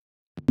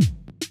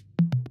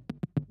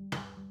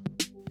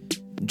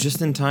just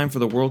in time for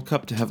the World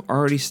Cup to have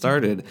already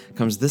started,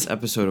 comes this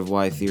episode of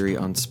Why Theory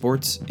on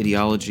sports,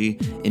 ideology,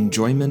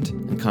 enjoyment,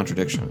 and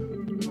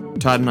contradiction.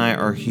 Todd and I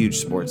are huge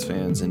sports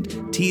fans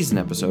and teased an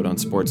episode on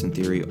sports and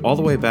theory all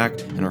the way back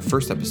in our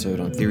first episode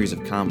on theories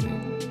of comedy.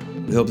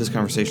 We hope this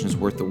conversation is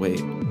worth the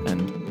wait,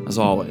 and as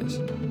always,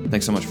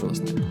 thanks so much for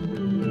listening.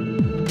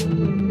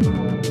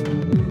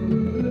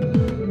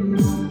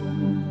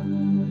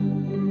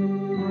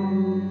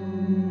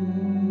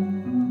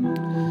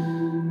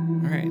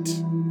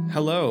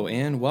 Hello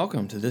and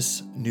welcome to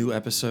this new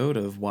episode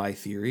of Why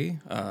Theory.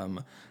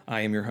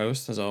 I am your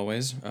host, as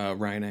always,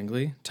 Ryan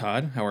Engley.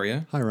 Todd, how are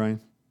you? Hi,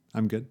 Ryan.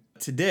 I'm good.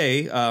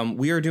 Today,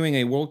 we are doing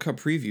a World Cup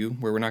preview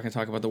where we're not going to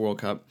talk about the World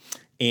Cup.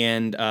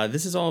 And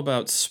this is all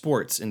about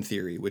sports in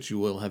theory, which you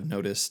will have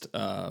noticed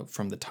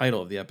from the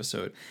title of the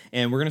episode.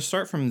 And we're going to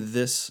start from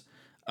this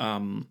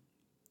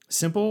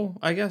simple,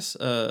 I guess,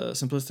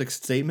 simplistic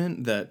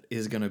statement that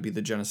is going to be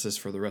the genesis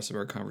for the rest of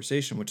our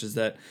conversation, which is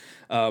that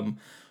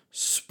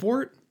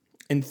sport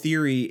and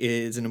theory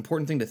is an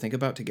important thing to think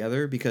about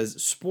together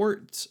because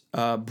sports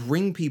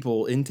bring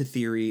people into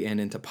theory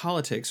and into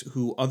politics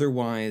who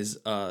otherwise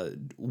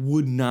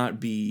would not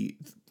be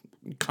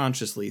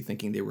consciously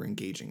thinking they were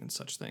engaging in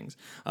such things.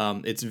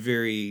 It's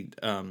very,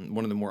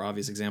 one of the more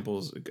obvious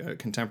examples,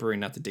 contemporary,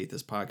 not to date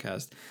this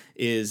podcast,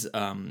 is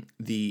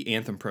the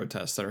anthem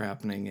protests that are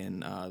happening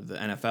in the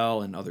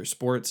NFL and other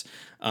sports.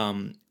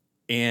 And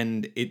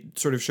it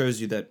sort of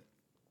shows you that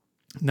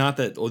not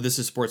that, oh, this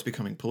is sports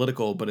becoming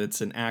political, but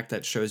it's an act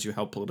that shows you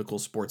how political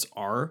sports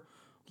are,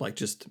 like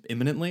just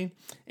imminently.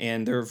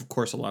 And there are, of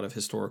course, a lot of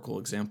historical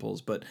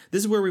examples, but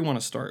this is where we want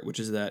to start, which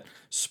is that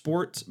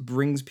sports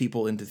brings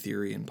people into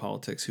theory and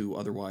politics who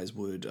otherwise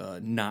would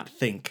not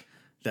think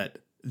that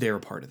they're a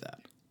part of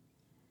that.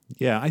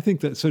 Yeah, I think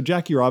that, so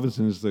Jackie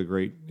Robinson is the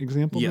great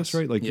example of this,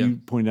 right? Like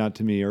you pointed out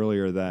to me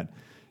earlier that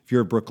if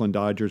you're a Brooklyn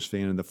Dodgers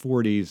fan in the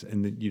 40s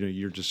and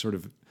you're just sort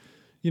of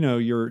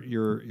you're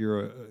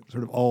a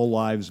sort of all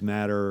lives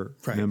matter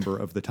member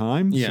of the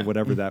time. Yeah. So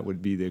whatever that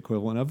would be the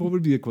equivalent of. What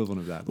would be the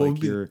equivalent of that? Well,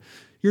 like you're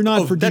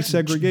not for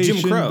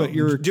desegregation, but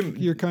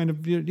you're kind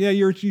of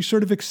you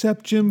sort of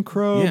accept Jim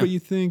Crow, but you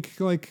think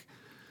like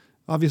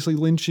obviously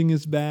lynching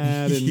is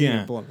bad. And,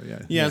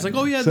 it's like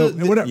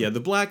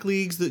the black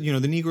leagues, the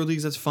Negro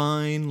leagues, that's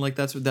fine. Like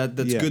that's good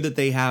that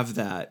they have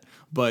that.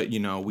 But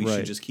we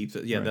should just keep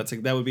it. Yeah,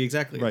 that would be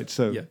exactly right.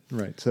 So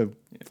So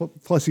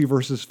Plessy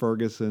versus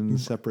Ferguson,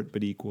 separate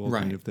but equal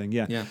kind of thing.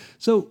 Yeah.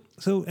 So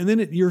and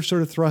then you're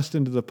sort of thrust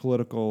into the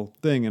political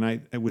thing, and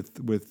I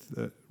with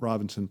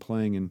Robinson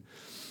playing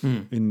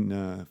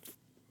in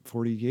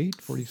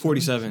 48,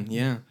 47,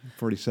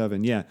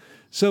 47, yeah.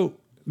 So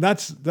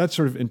that's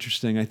sort of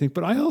interesting, I think.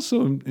 But I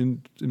also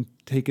am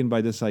taken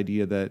by this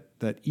idea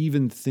that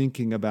even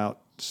thinking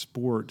about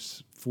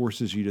sports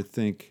forces you to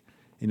think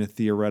in a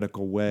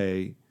theoretical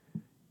way,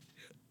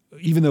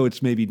 even though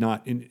it's maybe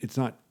not it's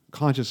not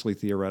consciously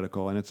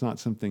theoretical, and it's not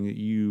something that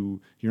you're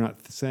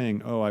not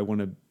saying, oh, I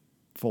want to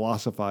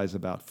philosophize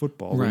about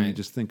football. Right. When you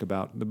just think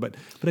about, but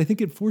I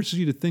think it forces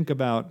you to think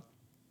about,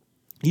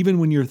 even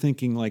when you're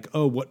thinking like,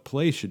 oh, what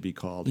play should be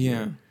called?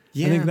 Here.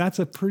 I think that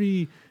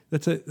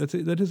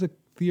is a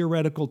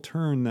theoretical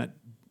turn that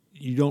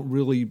you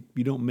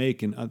don't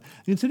make. And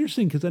it's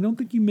interesting because I don't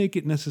think you make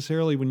it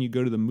necessarily when you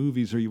go to the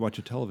movies or you watch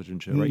a television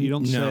show, right? You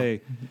don't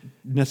say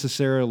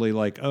necessarily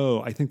like,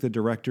 oh, I think the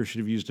director should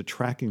have used a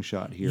tracking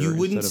shot here. You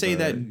wouldn't say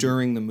that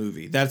during the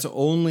movie. That's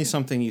only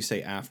something you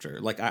say after.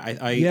 Like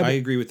I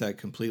agree with that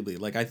completely.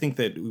 Like I think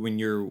that when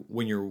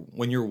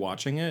you're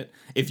watching it,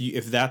 if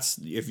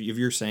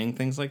you're saying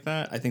things like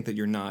that, I think that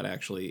you're not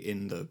actually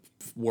in the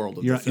world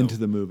of you're the film. Into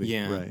the movie.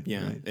 Yeah. Right.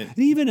 And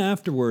even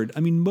afterward, I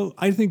mean,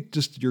 I think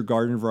just your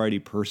garden variety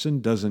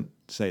person doesn't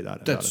say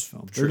that about a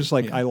film. They're just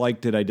like, I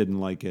liked it, I didn't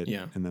like it,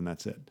 and then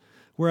that's it.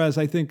 Whereas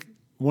I think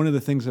one of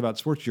the things about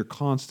sports, you're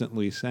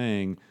constantly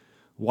saying,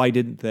 why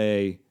didn't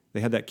they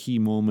had that key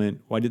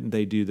moment, why didn't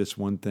they do this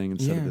one thing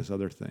instead of this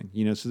other thing?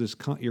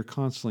 So you're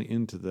constantly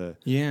into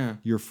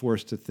you're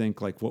forced to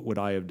think like, what would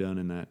I have done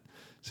in that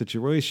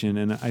situation?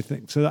 And I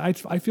think, so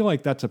I feel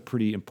like that's a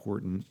pretty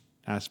important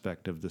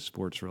aspect of the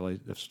sports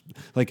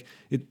like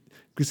it,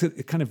 because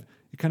it kind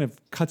of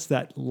cuts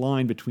that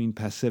line between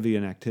passivity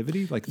and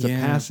activity. Like it's a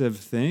passive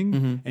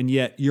thing, and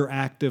yet you're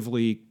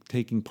actively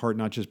taking part,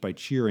 not just by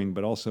cheering,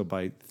 but also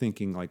by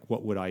thinking like,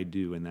 what would I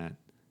do in that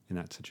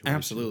situation?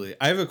 Absolutely.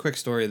 I have a quick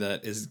story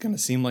that is going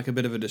to seem like a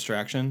bit of a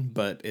distraction,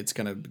 but it's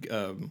going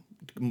to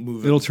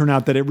move. It'll turn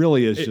out that it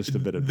really is just a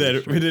bit of a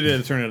distraction.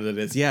 It'll turn out that it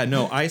is. Yeah,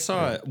 no,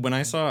 when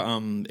I saw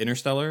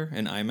Interstellar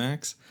in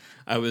IMAX,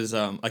 I was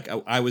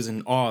I was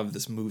in awe of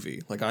this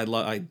movie. Like I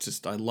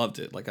loved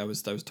it. Like I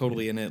was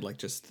totally in it. Like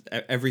just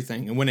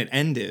everything. And when it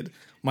ended,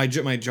 my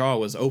jaw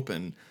was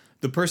open.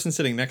 The person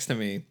sitting next to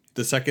me,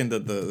 the second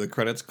that the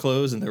credits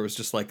closed and there was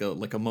just like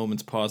a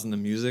moment's pause in the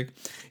music,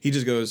 he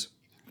just goes,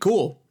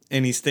 "Cool,"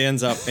 and he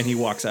stands up and he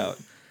walks out.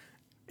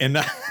 And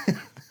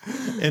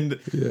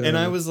And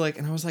I was like,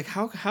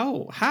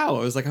 how? I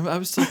was like, I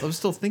was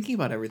still thinking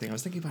about everything. I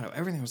was thinking about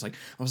everything.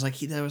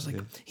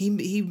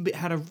 He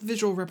had a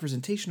visual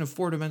representation of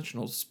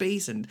 4-dimensional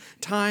space and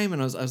time,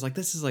 and I was like,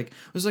 this is like,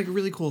 it was like a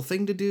really cool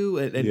thing to do,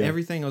 and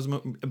everything.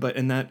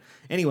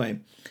 Anyway.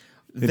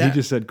 And he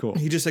just said cool.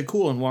 He just said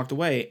cool and walked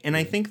away. And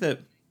I think that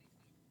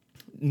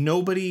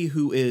nobody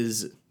who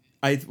is,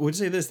 I would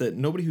say this, that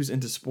nobody who's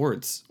into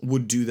sports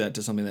would do that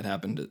to something that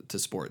happened to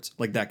sports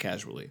like that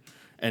casually.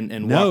 And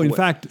no, in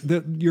fact,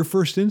 your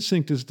first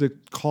instinct is to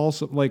call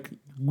some, like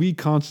we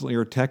constantly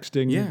are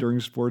texting during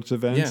sports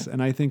events,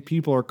 and I think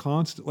people are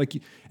constant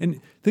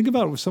and think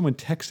about if someone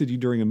texted you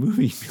during a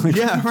movie. Like,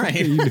 right. What are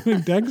you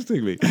doing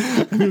texting me?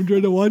 I'm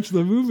trying to watch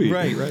the movie.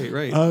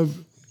 Right.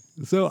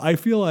 So I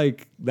feel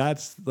like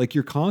that's like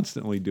you're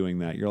constantly doing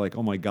that. You're like,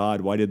 oh my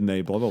God, why didn't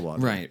they blah blah blah?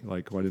 Right.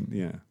 Like why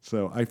didn't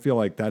So I feel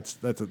like that's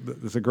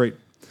a great.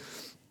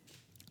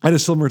 I had a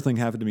similar thing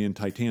happen to me in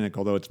Titanic,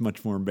 although it's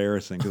much more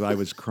embarrassing because I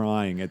was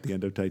crying at the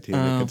end of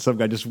Titanic, and some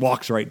guy just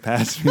walks right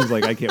past me. He's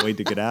like, "I can't wait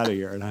to get out of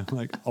here," and I'm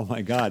like, "Oh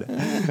my God,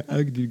 how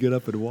could you get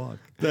up and walk?"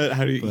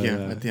 At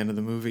the end of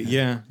the movie,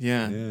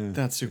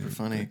 that's super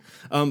funny.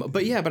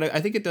 But I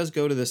think it does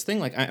go to this thing.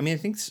 Like, I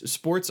think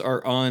sports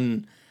are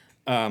on.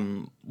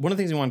 One of the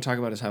things we want to talk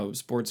about is how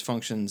sports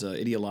functions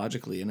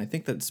ideologically, and I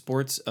think that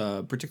sports,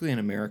 particularly in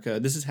America,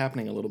 this is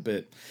happening a little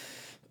bit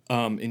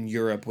in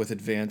Europe with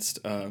advanced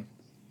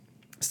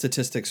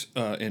statistics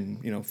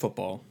in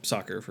football,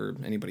 soccer for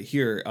anybody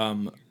here.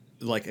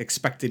 Like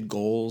expected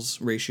goals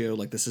ratio,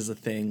 like this is a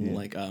thing.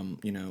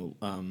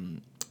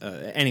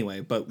 Anyway,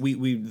 but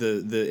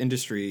the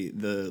industry,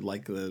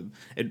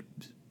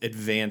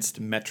 advanced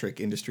metric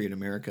industry in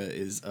America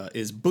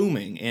is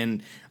booming,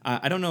 and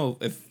I don't know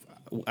if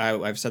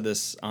I've said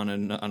this on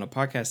a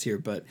podcast here,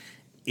 but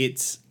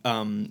it's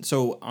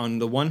so on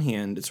the one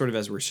hand, it's sort of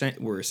as we're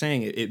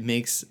saying it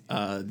makes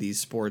these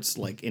sports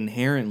like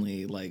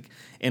inherently like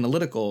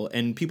analytical,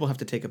 and people have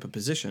to take up a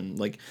position.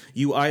 Like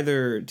you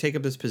either take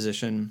up this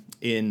position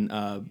in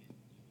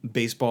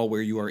baseball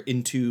where you are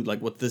into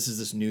like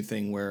this new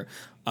thing where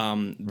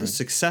the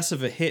success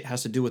of a hit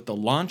has to do with the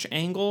launch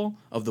angle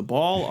of the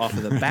ball off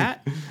of the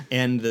bat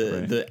and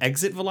the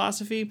exit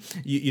velocity.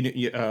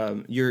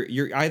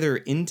 You're either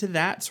into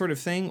that sort of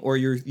thing, or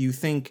you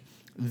think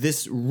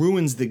this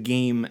ruins the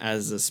game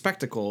as a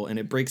spectacle and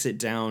it breaks it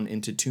down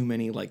into too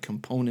many like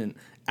component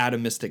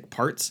atomistic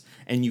parts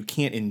and you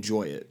can't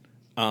enjoy it.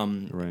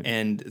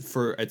 And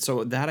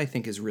so that I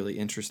think is really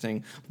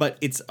interesting, but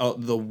it's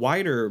the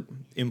wider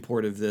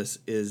import of this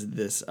is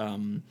this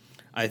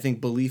I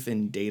think belief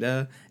in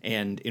data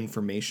and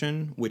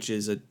information, which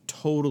is a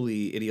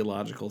totally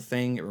ideological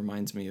thing. It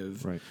reminds me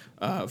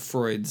of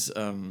Freud's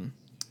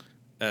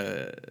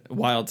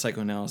wild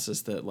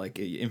psychoanalysis that like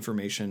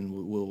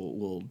information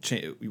will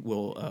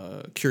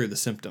cure the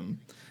symptom.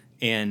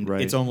 And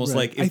it's almost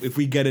like if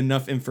we get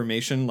enough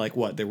information, like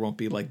there won't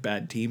be like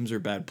bad teams or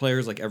bad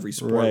players. Like every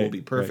sport will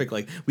be perfect.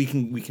 Like we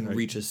can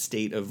reach a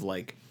state of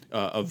like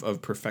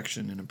of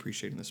perfection and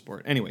appreciating the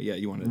sport. Anyway,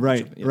 you want to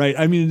right.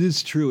 I mean, it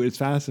is true. It's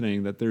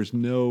fascinating that there's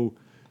no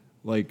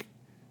like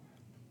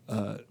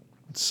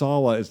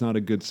Sala is not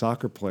a good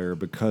soccer player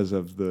because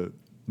of the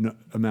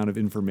amount of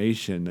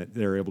information that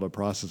they're able to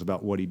process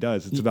about what he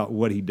does. It's about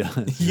what he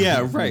does.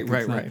 Yeah,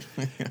 right.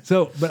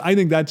 So, but I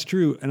think that's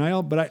true, and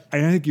I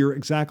think you're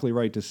exactly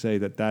right to say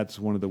that that's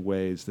one of the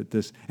ways that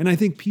this. And I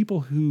think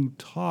people who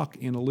talk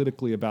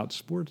analytically about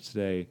sports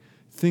today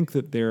think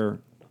that they're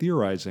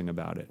theorizing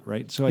about it,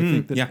 right? So I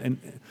think that,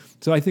 and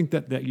so I think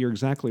that you're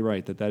exactly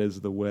right that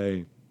is the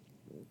way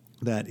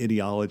that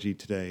ideology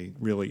today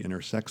really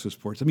intersects with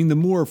sports. I mean, the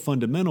more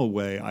fundamental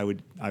way I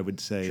would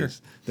say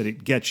is that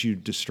it gets you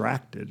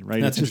distracted,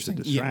 right? That's it's just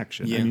a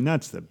distraction. Yeah. I mean,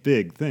 that's the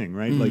big thing,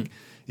 right? Like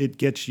it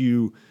gets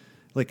you,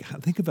 like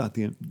think about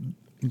the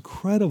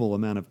incredible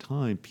amount of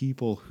time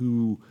people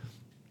who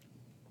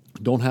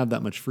don't have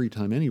that much free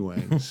time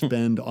anyway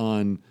spend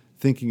on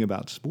thinking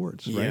about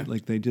sports, right? Yeah.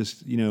 Like they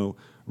just,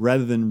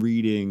 rather than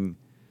reading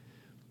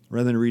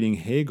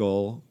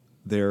Hegel,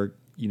 they're,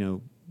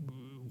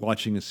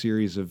 watching a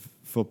series of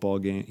football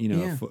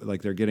games,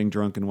 like they're getting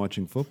drunk and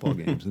watching football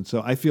games. And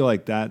so I feel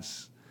like I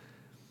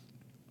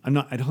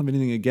don't have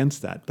anything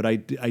against that, but I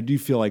do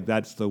feel like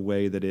that's the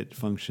way that it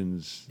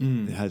functions.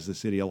 It has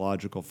this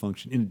ideological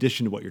function in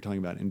addition to what you're talking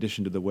about, in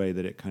addition to the way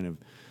that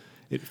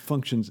it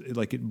functions,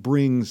 like it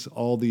brings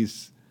all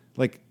these,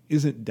 like,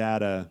 isn't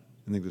data,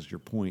 I think this is your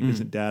point,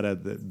 isn't data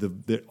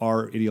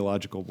our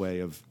ideological way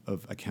of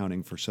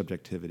accounting for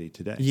subjectivity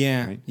today?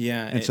 Yeah, right?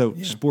 yeah. And so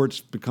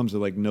sports becomes a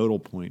like nodal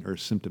point or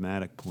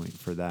symptomatic point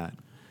for that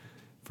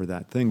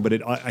thing.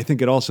 But I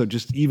think it also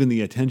just even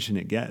the attention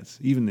it gets,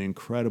 even the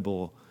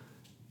incredible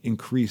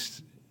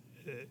increased,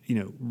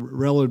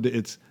 relative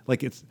to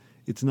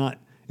it's not,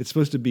 it's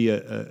supposed to be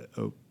a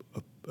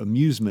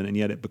amusement, and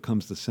yet it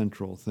becomes the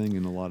central thing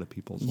in a lot of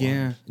people's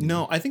lives.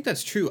 No, I think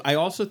that's true. I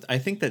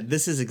think that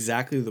this is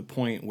exactly the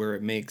point where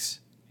it makes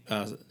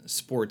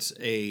sports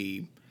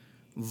a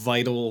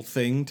vital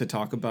thing to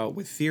talk about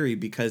with theory,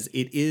 because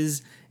it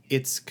is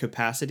its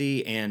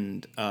capacity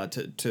and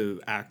to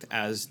act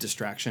as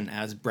distraction,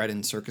 as bread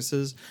in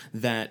circuses,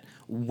 that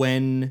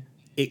when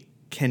it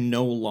can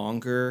no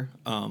longer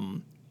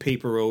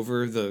paper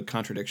over the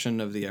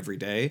contradiction of the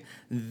everyday,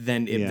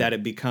 then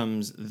it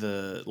becomes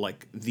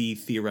the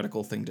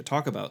theoretical thing to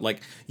talk about.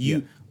 Like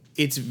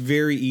it's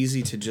very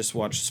easy to just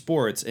watch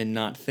sports and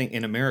not think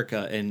in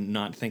America and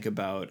not think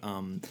about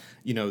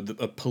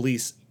the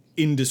police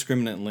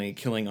indiscriminately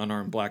killing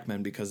unarmed black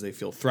men because they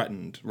feel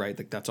threatened, right?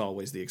 Like that's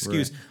always the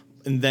excuse. Right.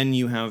 And then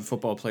you have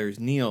football players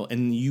kneel,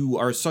 and you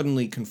are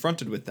suddenly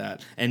confronted with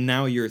that. And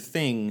now your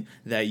thing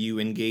that you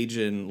engage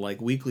in like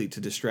weekly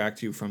to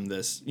distract you from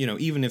this,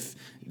 even if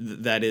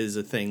that is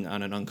a thing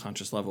on an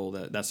unconscious level,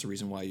 that's the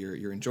reason why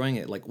you're enjoying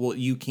it. Like, well,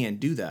 you can't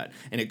do that,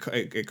 and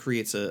it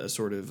creates a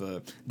sort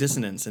of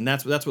dissonance, and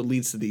that's what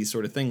leads to these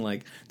sort of thing.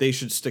 Like they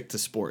should stick to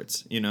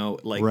sports,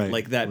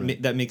 like that.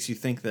 Right. That makes you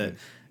think that. Right.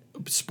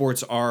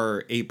 Sports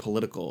are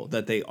apolitical,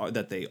 that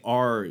they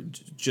are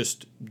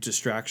just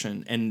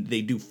distraction, and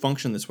they do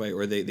function this way,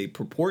 or they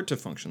purport to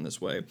function this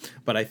way.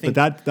 But I think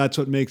that's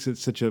what makes it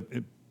such a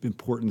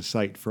important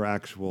site for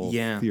actual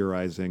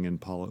theorizing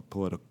and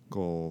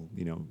political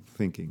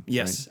thinking.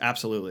 Yes, right?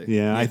 Absolutely.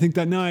 Yeah, I think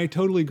that. No, I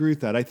totally agree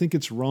with that. I think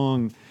it's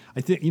wrong. I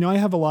think I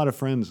have a lot of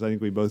friends. I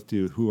think we both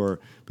do, who are,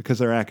 because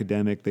they're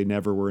academic, they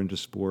never were into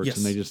sports,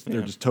 and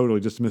they're just totally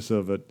dismissive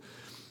of it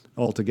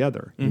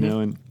altogether.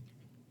 Mm-hmm.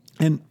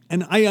 And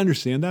I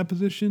understand that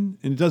position,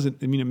 and it doesn't.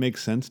 I mean, it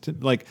makes sense to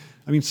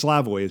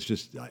Slavoj is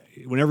just.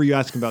 Whenever you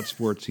ask him about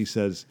sports, he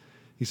says,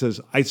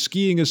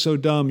 skiing is so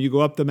dumb. You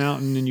go up the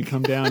mountain and you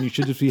come down. You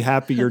should just be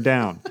happy you're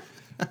down.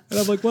 And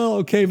I'm like, well,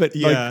 okay, but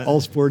like all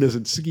sport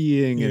isn't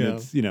skiing, and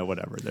it's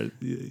whatever.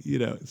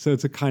 So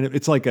it's a kind of,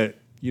 it's like a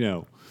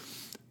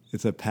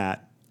it's a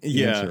pat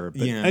answer.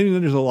 But I mean,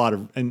 there's a lot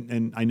of,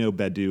 and I know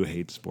Badu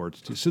hates sports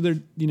too. So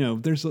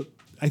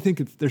I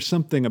think there's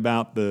something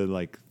about the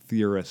like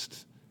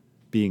theorist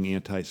being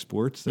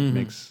anti-sports that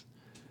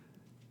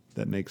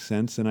makes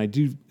sense, and I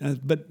do.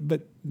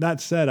 But that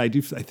said, I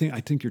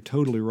think you're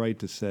totally right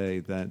to say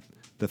that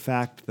the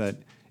fact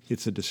that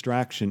it's a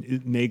distraction,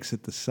 it makes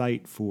it the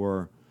site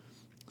for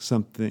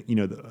something.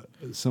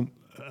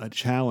 A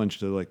challenge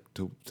to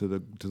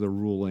the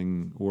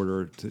ruling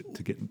order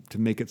to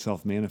make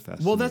itself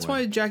manifest. Well, that's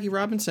why Jackie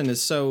Robinson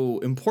is so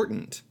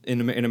important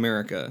in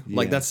America. Yeah.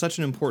 Like that's such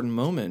an important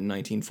moment in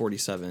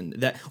 1947.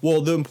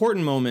 The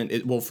important moment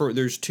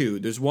there's two.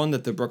 There's one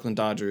that the Brooklyn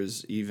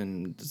Dodgers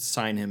even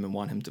sign him and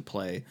want him to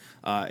play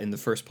in the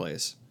first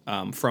place.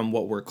 From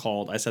what we're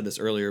called, I said this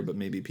earlier, but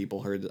maybe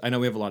people heard. I know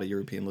we have a lot of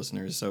European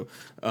listeners, so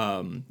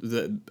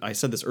I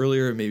said this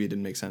earlier, maybe it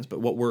didn't make sense,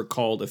 but what we're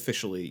called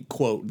officially,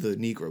 quote, the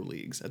Negro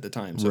Leagues at the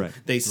time. So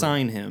they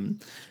sign him,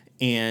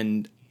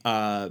 and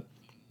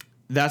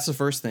that's the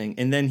first thing.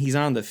 And then he's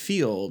on the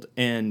field,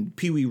 and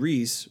Pee Wee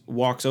Reese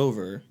walks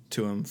over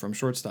to him from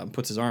shortstop and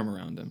puts his arm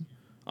around him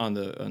on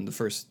the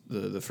first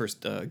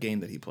game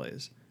that he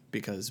plays.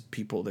 Because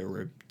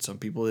some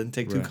people didn't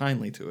take too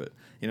kindly to it,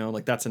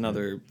 that's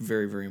another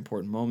very, very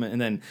important moment.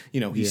 And then,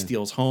 he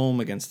steals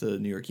home against the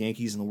New York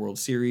Yankees in the World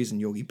Series,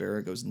 and Yogi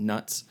Berra goes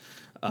nuts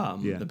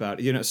about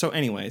it. So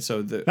anyway,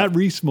 that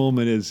Reese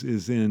moment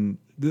is in.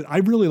 I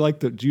really like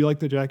do you like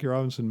the Jackie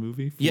Robinson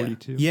movie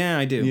 42? Yeah,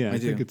 I do. Yeah, I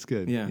think it's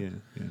good. Yeah.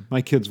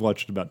 My kids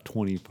watched it about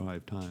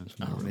 25 times.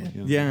 Oh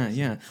man.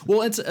 Yeah.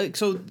 Well, it's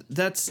so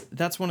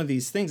that's one of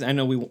these things. I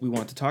know we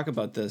want to talk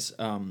about this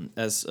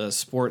as a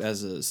sport,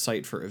 as a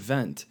site for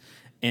event,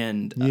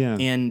 and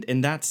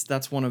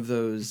that's one of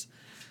those.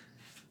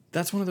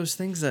 That's one of those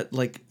things that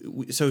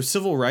so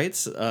civil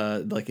rights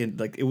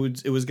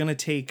it was going to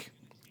take.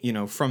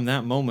 From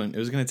that moment, it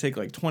was going to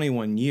take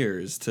 21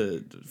 years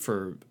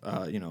for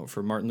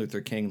Martin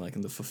Luther King, in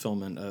the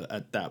fulfillment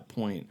at that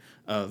point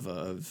of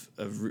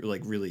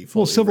really.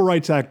 Well, Civil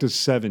Rights Act is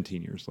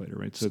 17 years later,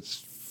 right? So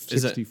it's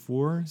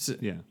 64.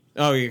 Yeah.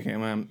 Oh,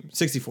 okay.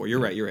 64. You're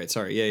right.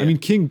 Sorry. Yeah. I mean,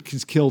 King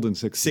is killed in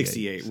 68.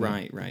 68. So,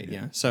 right.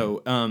 Yeah.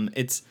 So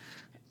it's.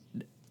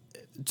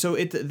 So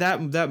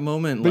that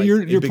moment, but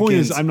your point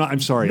is, I'm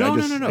sorry. No,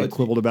 I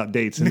quibbled about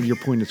dates, and your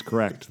point is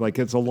correct.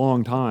 It's a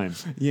long time.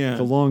 Yeah, it's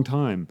a long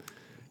time,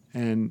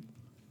 and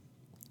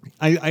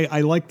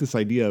I like this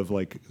idea of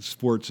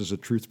sports as a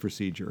truth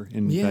procedure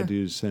in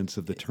Badu's sense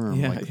of the term.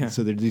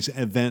 So there are these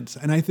events,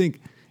 and I think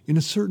in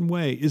a certain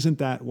way, isn't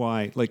that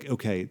why?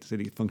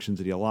 It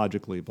functions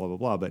ideologically, blah blah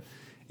blah. But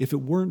if it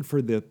weren't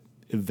for the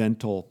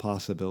evental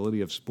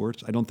possibility of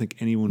sports, I don't think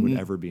anyone would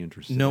ever be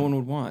interested. No one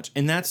would watch.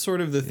 And that's sort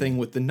of the thing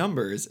with the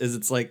numbers, is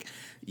it's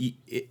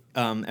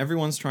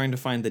everyone's trying to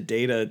find the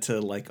data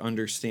to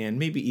understand,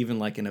 maybe even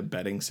in a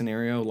betting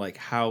scenario,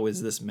 how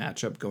is this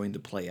matchup going to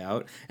play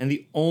out? And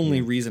the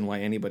only reason why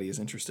anybody is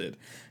interested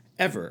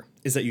ever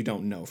is that you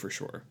don't know for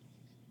sure.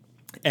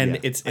 And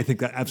I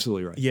think that's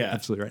absolutely right. Yeah.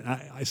 Absolutely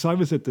right. I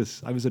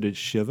was at a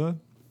Shiva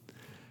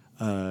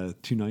 3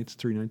 nights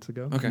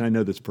ago. Okay. And I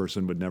know this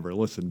person would never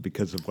listen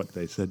because of what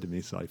they said to me,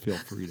 so I feel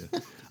free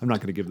to. I'm not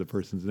going to give the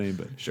person's name,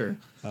 but sure.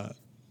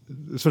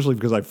 Especially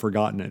because I've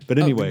forgotten it. But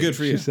anyway, good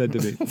for you. She said to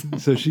me.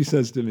 So she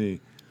says to me,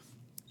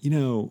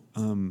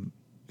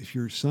 if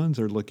your sons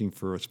are looking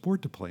for a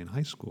sport to play in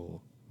high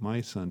school, my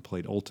son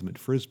played ultimate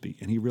frisbee,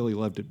 and he really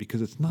loved it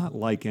because it's not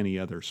like any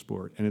other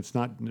sport, and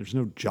there's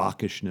no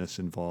jockishness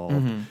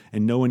involved,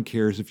 and no one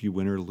cares if you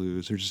win or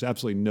lose. There's just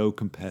absolutely no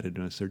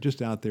competitiveness. They're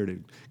just out there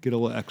to get a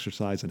little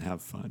exercise and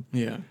have fun.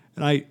 Yeah.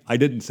 And I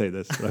didn't say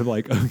this, but I'm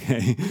like,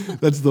 okay,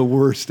 that's the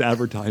worst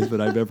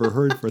advertisement I've ever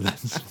heard for that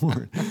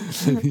sport.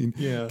 I mean,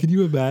 can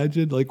you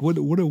imagine? Like, what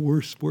a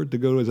worse sport to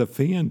go as a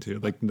fan to?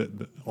 Like,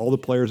 all the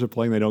players are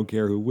playing, they don't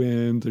care who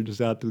wins. They're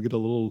just out to get a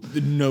little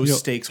No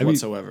stakes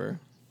whatsoever.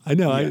 I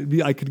know.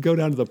 Yeah. I could go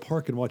down to the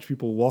park and watch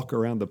people walk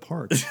around the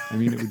park. I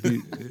mean, it would be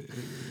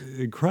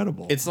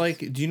incredible. It's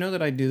like, do you know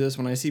that I do this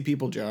when I see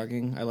people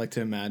jogging? I like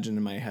to imagine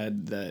in my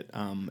head that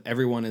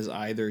everyone is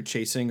either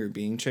chasing or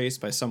being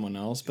chased by someone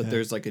else, but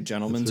there's like a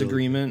gentleman's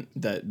agreement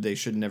that they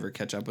should never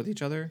catch up with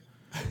each other.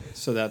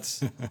 So that's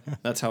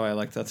how I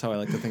like to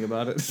think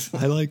about it.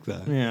 I like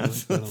that. Yeah. I like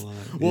that a lot.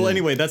 Well,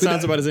 anyway, that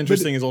sounds about as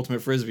interesting as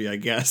Ultimate Frisbee, I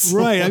guess.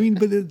 Right. I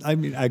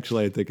mean,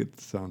 actually, I think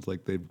it sounds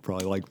like they'd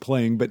probably like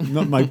playing. But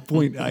my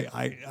point,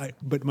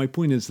 but my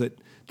point is that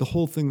the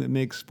whole thing that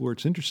makes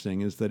sports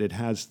interesting is that it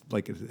has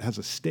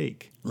a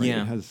stake. Right?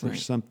 Yeah.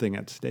 There's something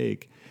at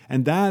stake,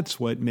 and that's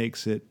what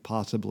makes it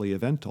possibly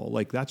evental.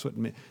 Like that's what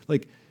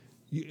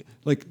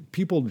like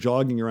people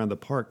jogging around the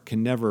park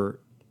can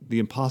never. The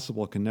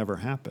impossible can never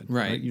happen.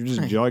 Right. You're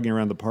just jogging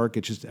around the park.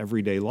 It's just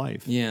everyday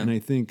life. Yeah. And I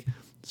think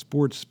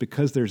sports,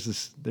 because there's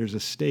a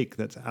stake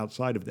that's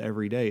outside of the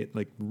everyday, it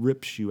like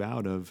rips you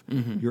out of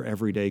your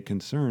everyday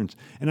concerns.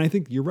 And I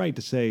think you're right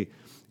to say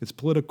it's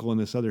political and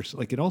this other,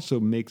 like it also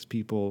makes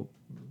people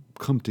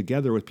come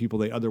together with people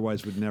they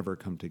otherwise would never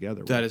come together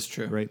with. That is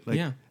true. Right.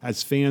 Like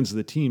as fans of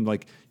the team,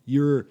 like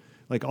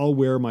I'll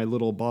wear my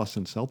little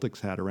Boston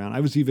Celtics hat around. I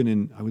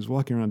was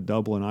walking around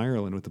Dublin,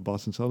 Ireland with the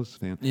Boston Celtics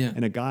fan. Yeah.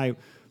 And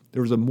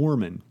there was a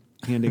Mormon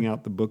handing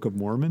out the Book of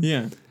Mormon.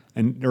 Yeah.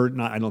 Or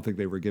not, I don't think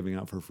they were giving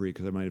out for free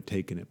because I might have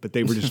taken it, but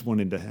they were just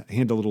wanting to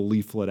hand a little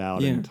leaflet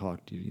out and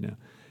talk to you,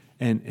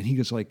 And he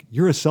goes like,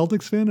 "You're a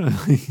Celtics fan?" I'm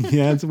like,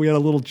 yeah. And so we had a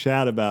little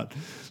chat about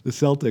the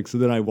Celtics,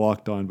 and then I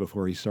walked on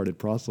before he started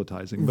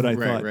proselytizing. But I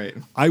thought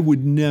I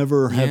would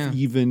never have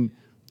even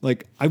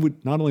I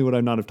would not only would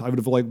I not have I would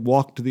have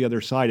walked to the other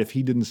side if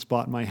he didn't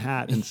spot my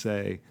hat and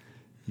say,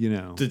 you're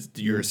a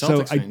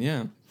Celtics fan,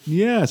 yeah.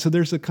 Yeah. So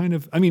there's a kind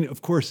of, I mean,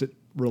 of course it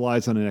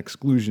relies on an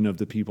exclusion of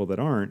the people that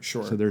aren't.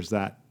 Sure. So there's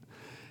that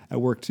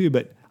at work too.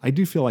 But I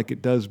do feel like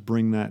it does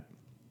bring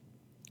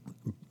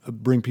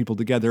people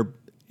together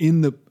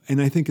and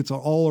I think it's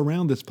all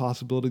around this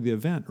possibility of the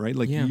event, right?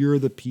 Like you're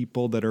the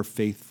people that are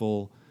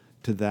faithful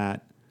to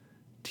that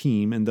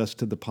team and thus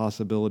to the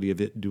possibility of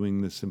it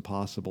doing this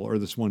impossible or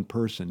this one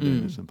person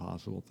doing this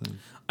impossible thing.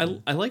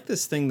 I like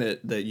this thing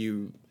that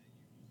you,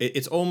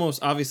 it's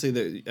almost obviously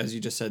that, as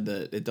you just said,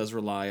 that it does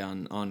rely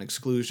on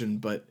exclusion,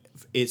 but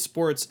it's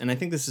sports, and I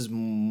think this is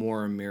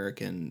more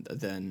American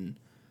than.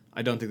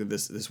 I don't think that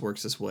this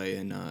works this way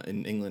in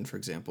England, for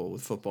example,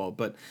 with football.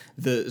 But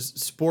the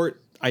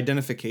sport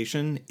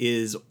identification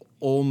is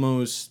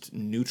almost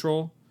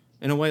neutral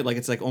in a way. Like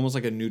it's like almost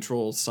like a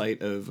neutral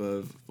site of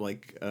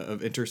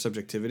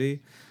intersubjectivity.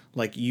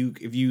 Like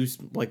if you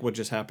like what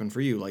just happened for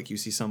you, like you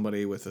see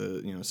somebody with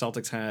a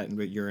Celtics hat,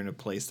 but you're in a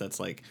place that's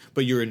like,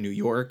 but you're in New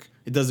York.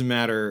 It doesn't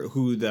matter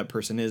who that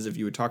person is. If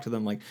you would talk to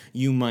them, like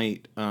you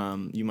might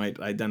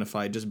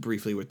identify just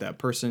briefly with that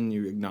person.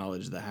 You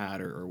acknowledge the hat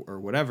or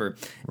whatever.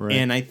 Right.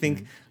 And I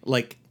think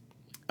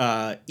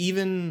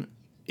even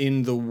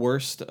in the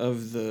worst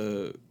of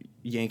the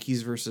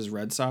Yankees versus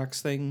Red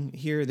Sox thing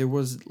here, there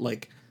was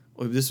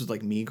this was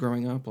like me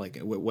growing up, like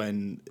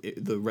when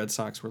the Red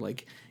Sox were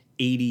like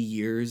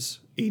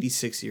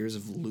 86 years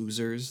of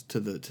losers to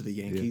the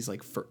Yankees,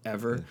 like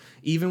forever. Yeah.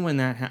 Even when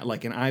that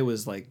and I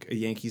was like a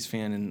Yankees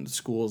fan in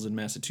schools in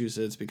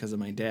Massachusetts because of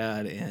my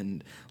dad,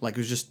 and like it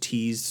was just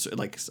teased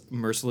like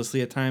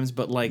mercilessly at times.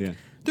 But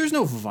there's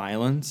no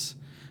violence.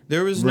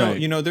 There was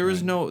no,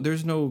 there's no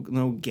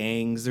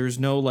gangs. There's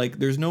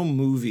no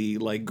movie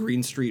like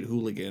Green Street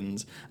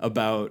Hooligans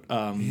about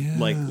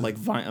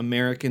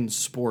American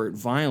sport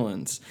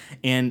violence,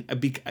 and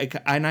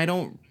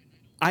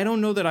I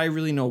don't know that I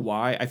really know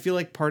why. I feel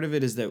like part of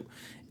it is that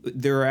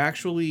there are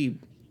actually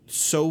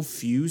so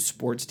few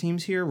sports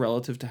teams here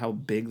relative to how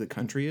big the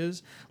country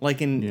is.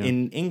 Like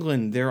in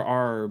England, there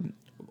are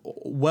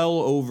well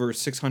over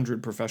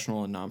 600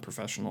 professional and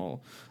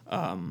non-professional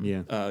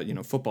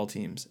football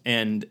teams,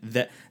 and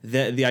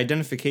the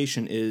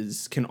identification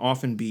can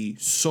often be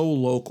so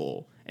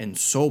local and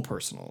so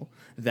personal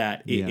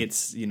that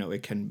it's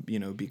it can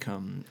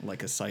become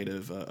like a site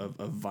of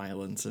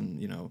violence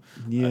and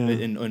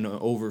an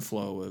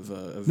overflow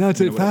of no, it's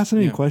a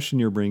fascinating question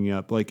you're bringing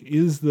up. Like,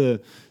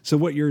 so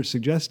what you're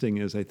suggesting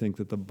is, I think,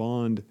 that the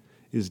bond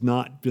is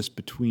not just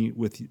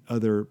with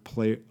other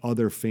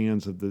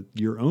fans of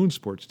your own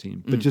sports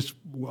team, but just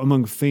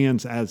among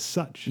fans as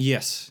such.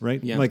 Yes.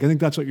 Right. Yeah. Like I think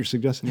that's what you're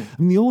suggesting. Yeah.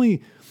 I mean, the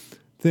only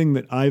thing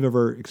that I've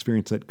ever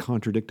experienced that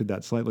contradicted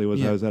that slightly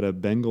was I was at a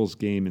Bengals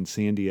game in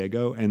San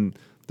Diego, and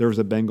there was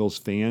a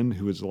Bengals fan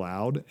who was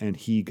loud, and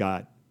he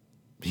got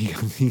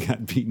he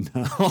got beaten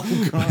up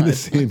Oh, by God. the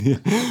San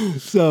Diego.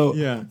 So,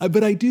 Yeah.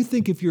 but I do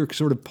think if you're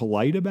sort of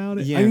polite about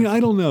it, I Yeah. mean, I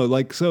don't know.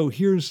 Like, so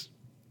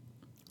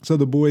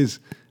the boys,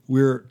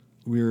 we're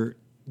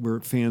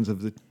fans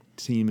of the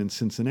team in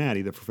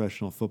Cincinnati, the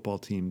professional football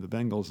team, the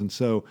Bengals, and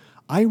so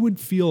I would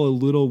feel a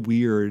little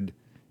weird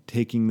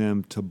taking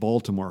them to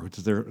Baltimore, which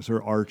is their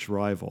sort of arch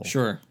rival.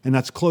 Sure. And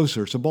that's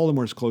closer. So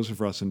Baltimore's closer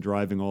for us than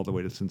driving all the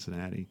way to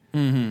Cincinnati.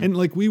 And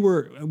like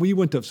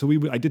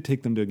I did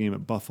take them to a game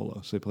at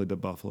Buffalo. So they played the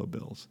Buffalo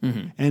Bills.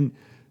 And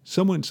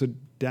so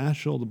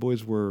Dashel, the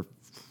boys were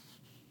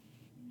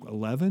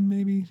 11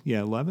 maybe?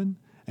 Yeah, 11.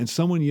 And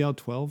someone yelled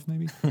 12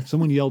 maybe.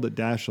 Someone yelled at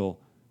Dashel.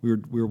 We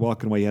were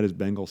walking away, he had his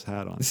Bengals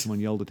hat on. Someone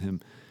yelled at him,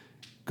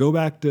 Go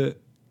back to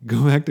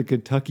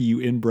Kentucky,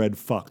 you inbred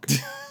fuck.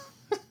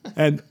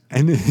 And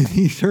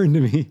he turned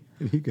to me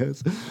and he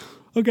goes,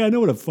 okay, I know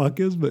what a fuck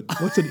is, but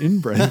what's an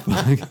inbred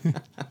fuck?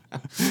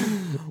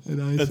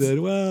 And I said,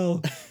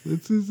 well,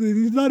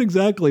 he's not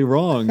exactly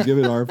wrong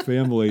given our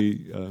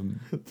family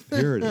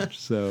heritage.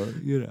 So,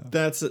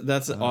 That's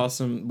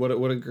awesome. What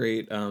a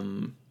great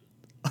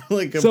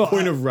like a So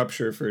point of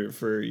rupture for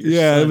your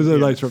yeah, son. it was a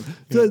nice rub.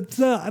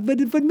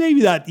 But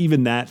maybe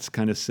that's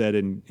kind of said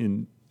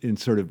in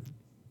sort of,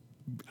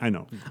 I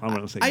know I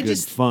want to say good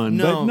fun,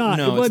 but not.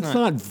 But it's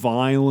not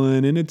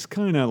violent, and it's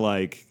kind of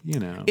like It's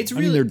I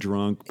really mean, they're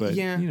drunk, but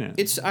yeah.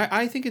 It's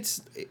I think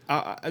it's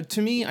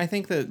to me. I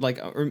think that like,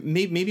 or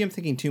maybe I'm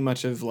thinking too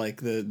much of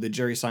like the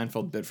Jerry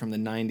Seinfeld bit from the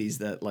 '90s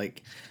that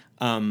like.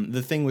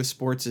 The thing with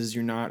sports is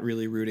you're not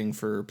really rooting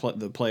for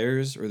the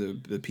players or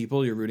the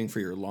people. You're rooting for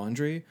your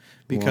laundry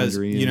because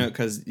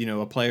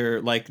a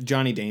player like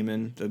Johnny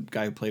Damon, the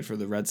guy who played for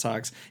the Red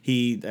Sox,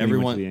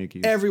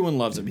 everyone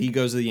loves him. He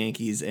goes to the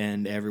Yankees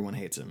and everyone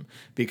hates him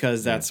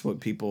because that's what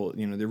people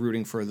they're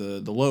rooting for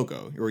the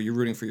logo, or you're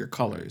rooting for your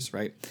colors,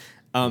 right?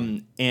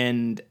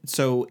 And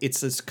so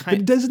it's this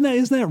kind. But isn't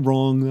that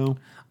wrong though?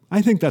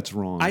 I think that's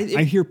wrong.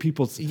 I hear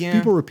people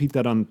repeat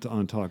that on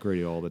talk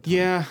radio all the time.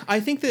 Yeah, I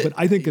think that. But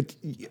I think it's.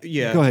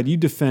 Yeah. Go ahead. You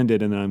defend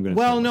it, and then I'm going to.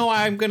 Well, no,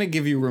 I'm going to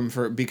give you room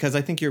for because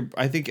I think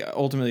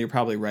ultimately you're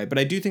probably right, but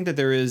I do think that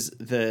there is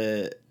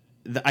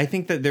I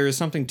think that there is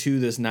something to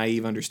this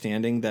naive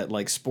understanding that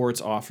like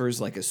sports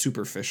offers like a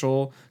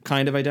superficial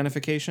kind of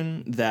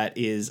identification that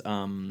is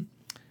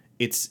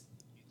it's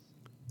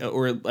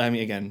or I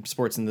mean again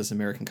sports in this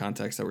American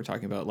context that we're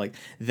talking about like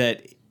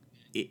that.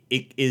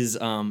 It is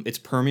it's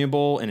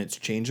permeable and it's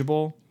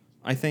changeable.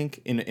 I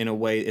think in a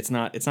way it's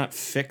not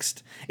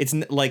fixed. It's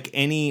like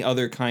any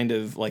other kind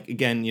of like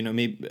again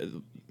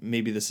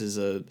maybe this is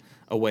a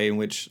way in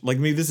which like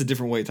maybe this is a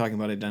different way of talking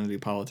about identity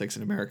politics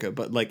in America.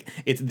 But like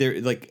it's there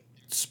like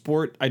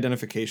sport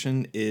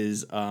identification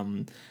is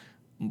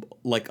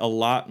like a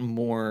lot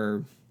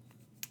more.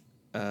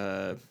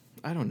 I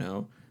don't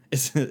know.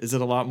 Is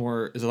it a lot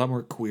more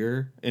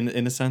queer in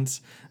a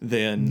sense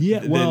than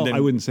I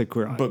wouldn't say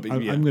queer. But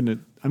yeah. I'm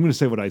gonna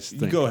say what I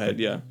think. Go ahead.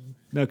 Yeah.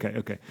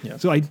 Okay. Yeah.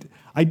 So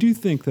I do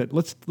think that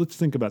let's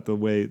think about the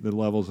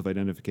levels of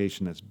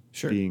identification that's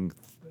being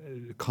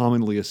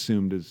commonly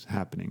assumed is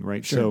happening,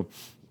 right? Sure.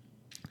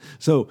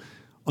 So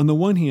on the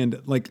one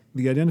hand, like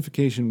the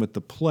identification with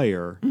the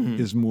player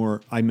is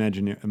more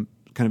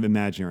kind of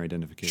imaginary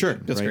identification. Sure,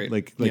 that's right?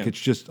 great. Like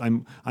it's just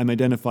I'm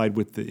identified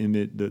with the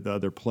image, the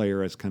other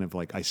player as kind of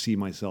like I see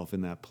myself in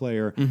that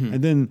player,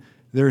 and then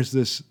there's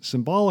this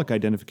symbolic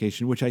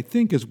identification, which I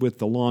think is with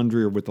the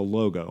laundry or with the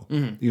logo.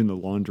 Even though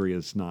laundry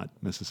is not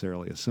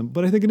necessarily a symbol,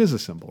 but I think it is a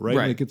symbol, right?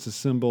 Like it's a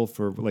symbol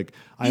for like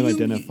I'm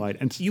identified,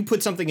 and you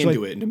put something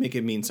into it to make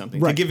it mean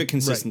something, to give it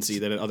consistency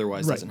that it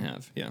otherwise doesn't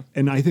have. Yeah,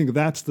 and I think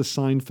that's the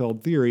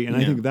Seinfeld theory, and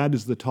I think that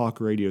is the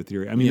talk radio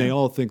theory. I mean, they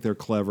all think they're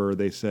clever.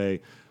 They say,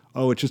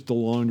 oh, it's just the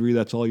laundry,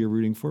 that's all you're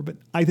rooting for. But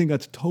I think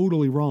that's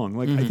totally wrong.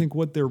 Like, I think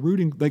what they're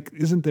rooting, like,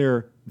 isn't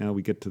there, now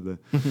we get to the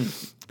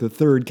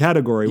third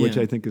category, which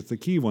I think is the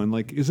key one,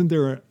 like, isn't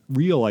there a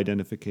real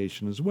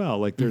identification as well?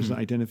 Like, there's an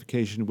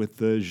identification with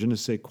the je ne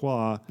sais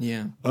quoi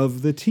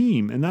of the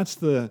team. And that's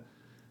where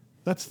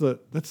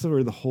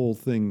the whole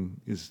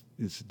thing is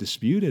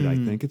disputed, I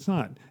think. It's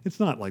not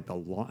like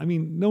I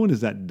mean, no one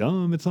is that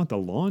dumb. It's not the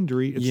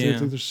laundry. It's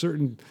there's a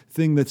certain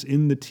thing that's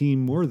in the team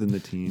more than the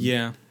team.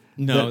 Yeah.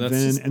 No,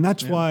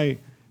 that's why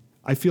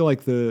I feel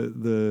like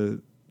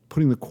the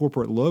putting the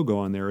corporate logo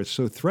on there is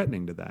so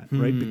threatening to that,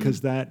 right?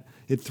 Because that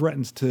it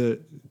threatens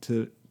to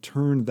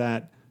turn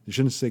that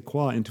je ne sais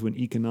quoi into an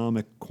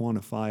economic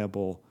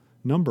quantifiable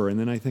number, and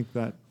then I think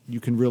that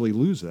you can really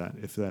lose that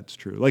if that's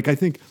true. Like I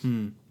think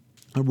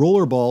a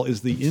rollerball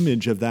is the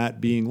image of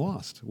that being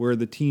lost, where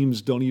the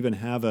teams don't even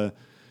have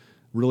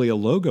really a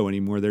logo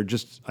anymore. They're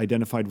just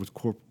identified with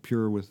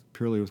purely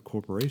with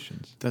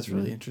corporations. That's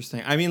really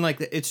interesting. I mean,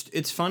 like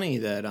it's funny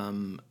that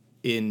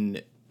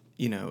in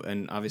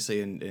and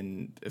obviously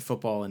in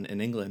football in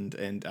England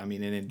and I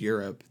mean in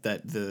Europe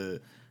that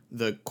the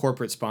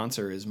corporate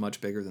sponsor is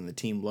much bigger than the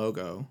team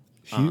logo.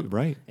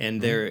 Right.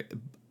 And there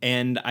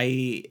and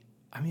I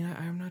mean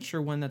I'm not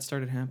sure when that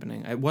started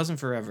happening. It wasn't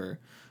forever.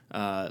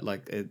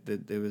 Like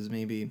it was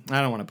maybe,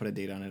 I don't want to put a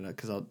date on it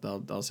because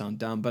I'll sound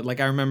dumb, but like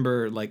I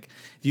remember, like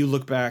if you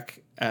look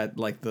back at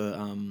like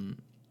the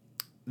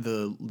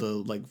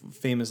like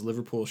famous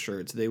Liverpool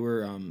shirts, they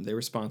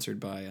were sponsored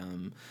by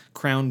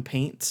Crown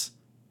Paints.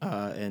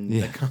 And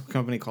a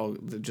company called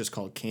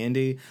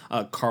Candy,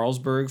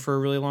 Carlsberg for a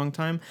really long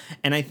time,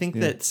 and I think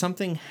that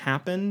something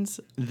happens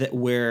that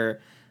where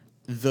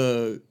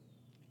the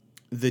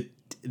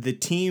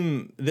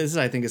team, this is,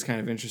 I think, is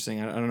kind of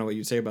interesting. I don't know what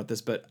you'd say about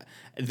this, but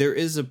there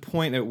is a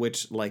point at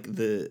which like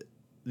the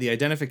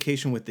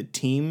identification with the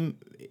team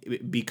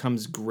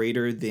becomes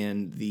greater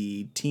than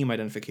the team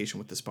identification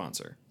with the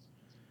sponsor.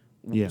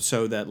 Yeah.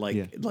 So that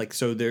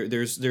so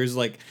there's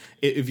like,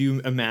 if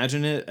you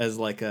imagine it as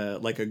like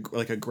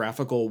a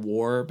graphical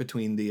war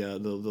between the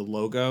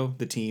logo,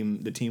 the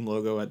team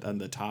logo on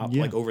the top,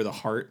 like over the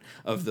heart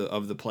of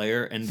the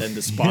player, and then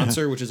the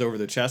sponsor, which is over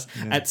the chest.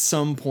 At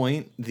some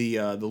point the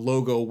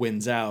logo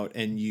wins out,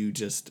 and you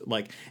just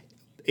like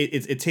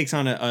it takes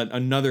on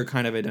another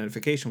kind of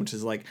identification, which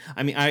is like,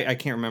 I mean, I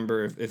can't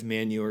remember if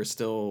Man U are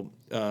still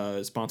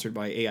sponsored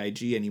by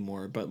AIG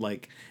anymore, but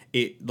like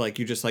it, like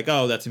you're just like,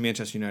 oh, that's a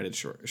Manchester United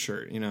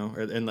shirt, you know,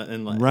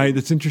 and right.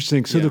 That's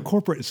interesting. So the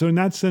corporate, so in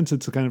that sense,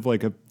 it's kind of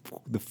like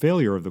the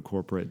failure of the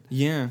corporate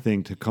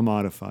thing to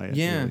commodify it.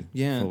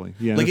 Fully.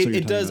 Yeah, like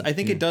it does. I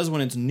think it does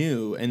when it's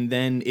new, and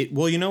then it.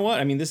 Well, you know what?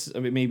 I mean,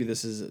 maybe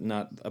this is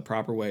not a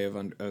proper way of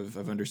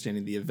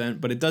understanding the event,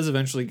 but it does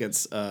eventually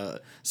gets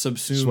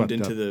subsumed Swept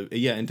into up.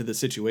 into the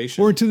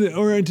situation, or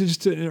into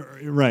just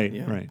right.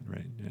 Yeah,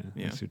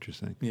 that's what you're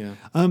saying. Yeah.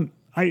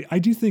 I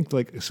do think,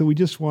 like, so we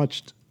just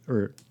watched,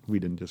 or we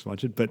didn't just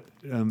watch it, but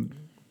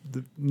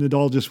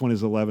Nadal just won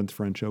his 11th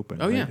French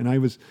Open. Oh, right? yeah. And I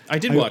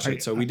did watch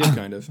it, so we did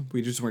kind of.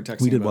 We just weren't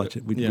texting. We did about watch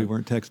it. We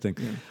weren't texting.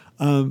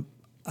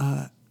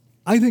 Yeah.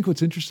 I think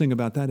what's interesting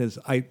about that is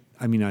I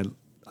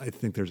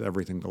think there's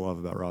everything to love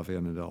about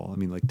Rafael Nadal. I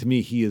mean, like, to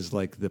me, he is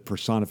like the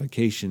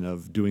personification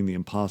of doing the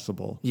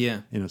impossible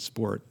in a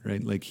sport,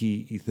 right? Like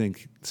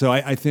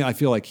I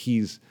feel like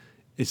it's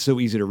so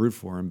easy to root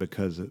for him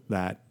because of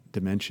that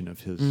dimension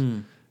of his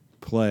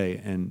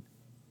play. And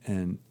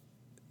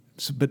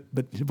so, but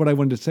what I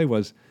wanted to say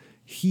was,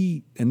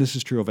 and this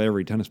is true of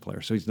every tennis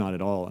player, so he's not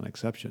at all an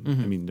exception.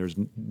 I mean, there's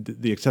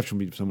the exception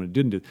would be someone who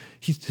didn't do it.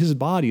 His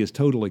body is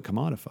totally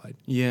commodified.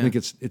 Yeah. I think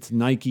it's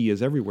Nike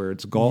is everywhere.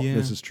 It's golf. Yeah.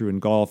 This is true in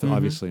golf, and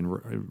obviously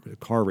in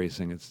car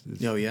racing. It's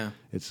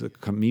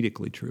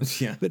comedically true.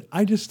 Yeah. But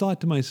I just thought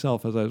to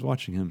myself as I was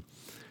watching him,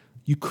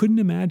 you couldn't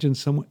imagine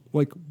someone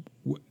like.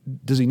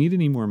 Does he need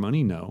any more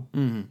money? No.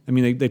 I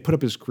mean, they put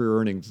up his career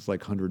earnings. It's like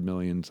 100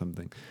 million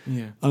something.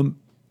 Yeah.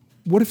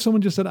 What if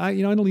someone just said, I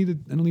don't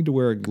need to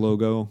wear a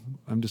logo.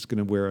 I'm just going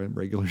to wear a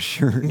regular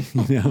shirt.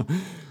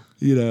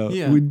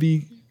 It would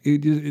be.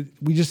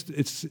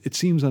 It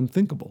seems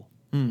unthinkable.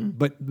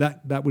 But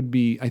that would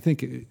be. I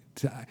think.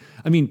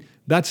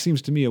 That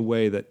seems to me a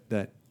way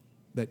that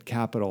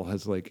capital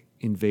has like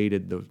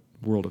invaded the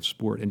world of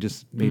sport and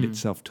just made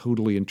itself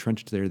totally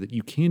entrenched there, that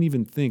you can't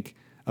even think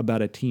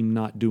about a team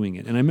not doing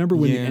it. And I remember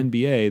when the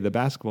NBA, the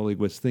basketball league,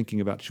 was thinking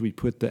about, should we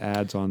put the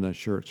ads on the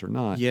shirts or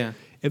not? Yeah.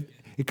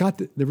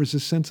 There was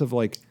this sense of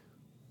like,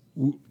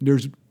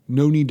 there's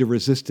no need to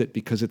resist it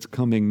because it's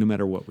coming no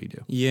matter what we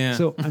do. Yeah.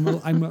 So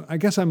I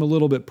guess I'm a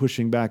little bit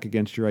pushing back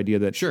against your idea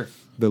that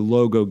the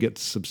logo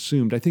gets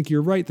subsumed. I think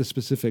you're right. The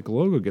specific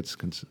logo gets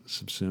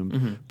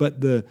subsumed, but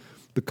the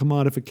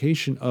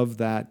commodification of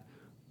that,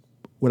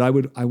 what I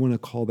want to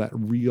call that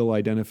real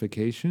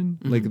identification,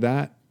 like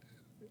that,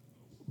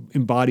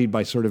 embodied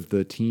by sort of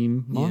the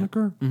team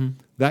moniker,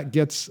 that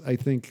gets, I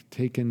think,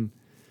 taken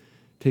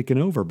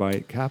over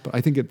by capital.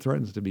 I think it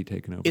threatens to be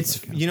taken over.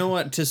 It's, you know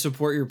what, to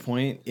support your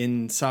point,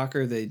 in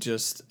soccer they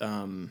just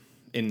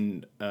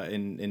in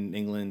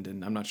England,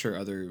 and I'm not sure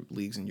other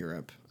leagues in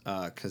Europe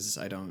because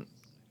I don't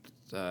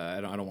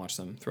watch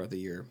them throughout the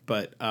year,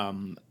 but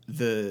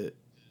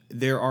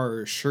there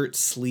are shirt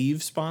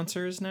sleeve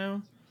sponsors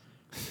now.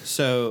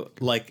 So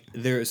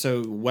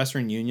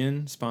Western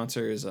Union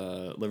sponsors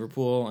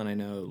Liverpool, and I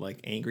know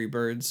like Angry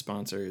Birds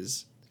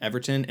sponsors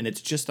Everton, and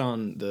it's just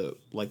on the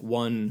like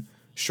one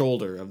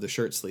shoulder of the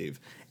shirt sleeve.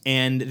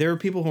 And there are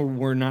people who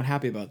were not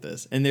happy about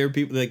this, and there are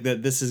people like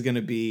that. This is going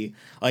to be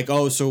like,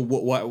 oh, so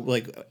what?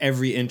 Like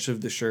every inch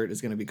of the shirt is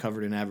going to be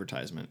covered in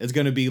advertisement. It's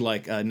going to be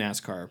like a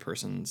NASCAR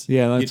person's.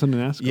 Yeah, that's what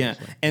NASCAR. Yeah, is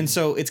like. And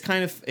so it's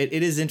kind of it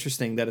is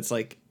interesting that it's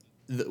like,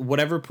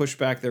 whatever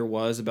pushback there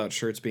was about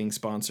shirts being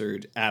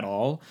sponsored at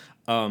all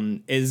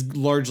is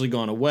largely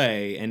gone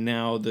away, and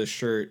now the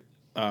shirt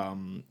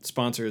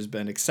sponsor has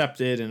been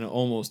accepted, and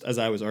almost, as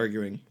I was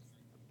arguing,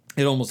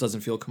 it almost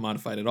doesn't feel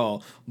commodified at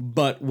all.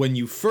 But when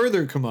you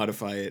further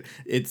commodify it,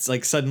 it's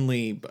like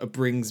suddenly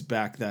brings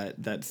back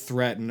that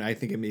threat, and I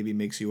think it maybe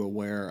makes you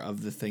aware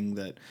of the thing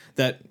that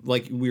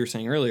like we were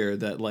saying earlier,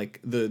 that like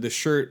the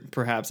shirt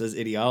perhaps as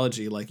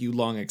ideology, like you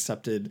long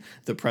accepted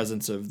the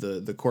presence of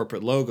the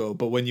corporate logo,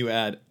 but when you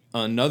add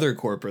another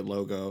corporate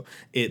logo,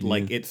 it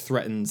like it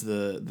threatens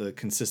the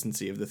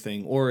consistency of the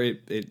thing, or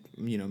it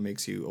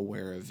makes you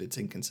aware of its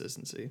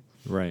inconsistency.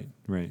 Right.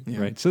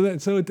 So I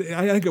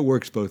think it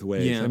works both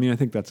ways. Yeah. I mean, I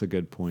think that's a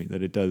good point,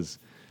 that it does,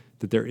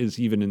 that there is,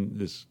 even in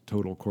this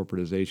total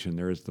corporatization,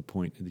 there is the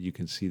point that you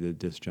can see the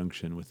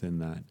disjunction within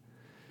that.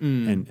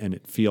 And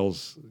it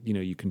feels,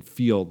 you can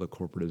feel the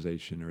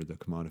corporatization or the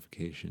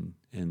commodification,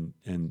 and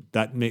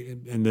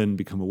then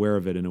become aware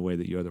of it in a way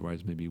that you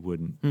otherwise maybe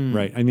wouldn't.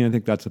 Right. I mean, I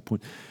think that's a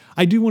point.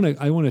 I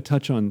want to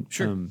touch on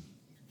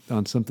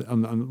on something,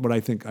 on what I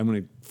think. I'm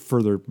going to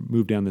further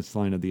move down this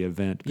line of the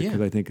event,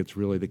 because I think it's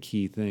really the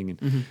key thing.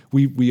 And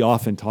we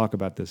often talk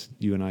about this,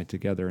 you and I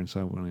together, and so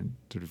I want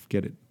to sort of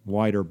get it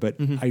wider. But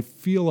I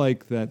feel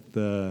like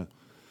or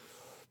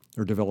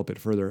develop it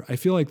further. I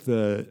feel like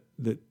that.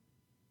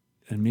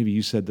 And maybe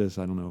you said this,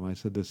 I don't know if I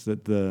said this,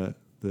 that the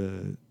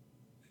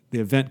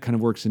event kind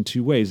of works in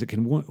two ways. It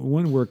can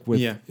one work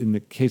with, in the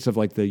case of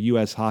like the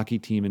U.S. hockey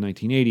team in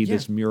 1980,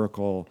 this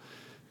miracle.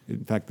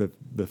 In fact,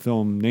 the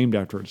film named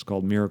after it is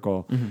called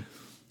Miracle,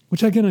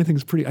 which again I think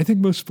is pretty. I think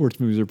most sports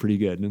movies are pretty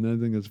good, and I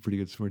think it's a pretty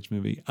good sports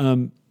movie.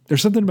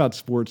 There's something about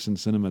sports and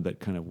cinema that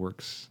kind of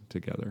works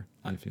together,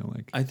 I feel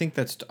like. I think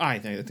it's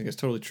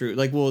totally true.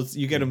 Like, well,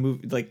 you get a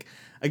movie, like,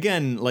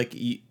 again, like.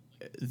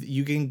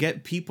 You can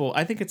get people.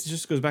 I think it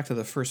just goes back to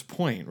the first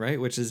point, right?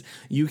 Which is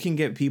you can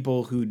get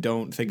people who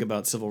don't think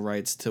about civil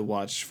rights to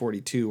watch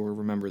 42 or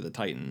Remember the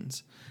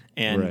Titans,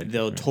 and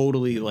they'll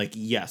totally like,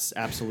 yes,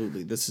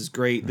 absolutely, this is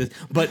great.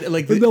 But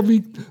like, they'll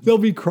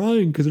be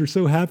crying because they're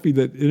so happy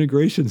that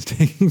integration's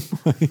taking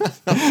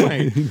place.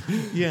 Right?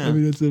 Yeah. I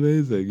mean, it's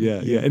amazing.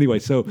 Yeah. Anyway,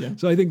 so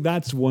I think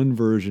that's one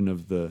version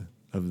of the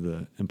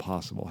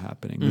impossible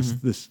happening.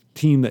 This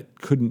team that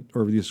couldn't,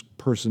 or this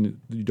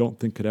person you don't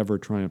think could ever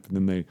triumph, and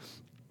then they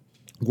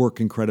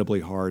work incredibly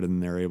hard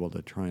and they're able to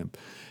triumph.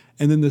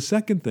 And then the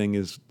second thing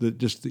is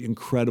just the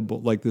incredible,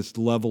 like this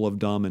level of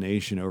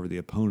domination over the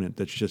opponent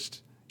that's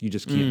just, you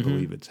just can't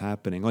believe it's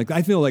happening. Like,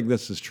 I feel like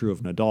this is true of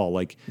Nadal.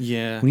 Like,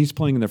 when he's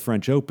playing in the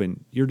French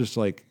Open, you're just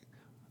like,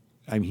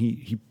 I mean,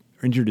 he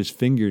injured his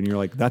finger, and you're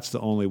like, that's the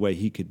only way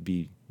he could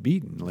be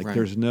beaten. Like,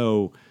 there's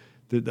no,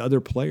 the other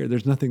player,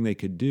 there's nothing they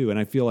could do. And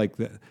I feel like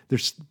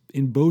there's,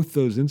 in both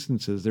those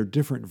instances, they're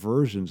different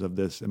versions of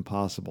this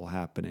impossible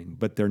happening,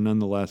 but they're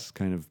nonetheless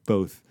kind of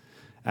both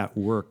at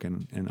work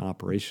and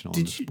operational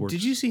in the sports.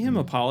 Did you see him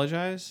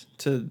apologize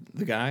to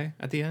the guy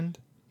at the end?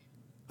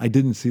 I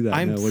didn't see that.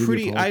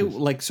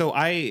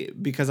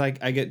 Because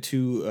I get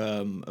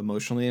too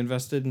emotionally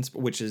invested in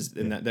which is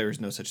in that there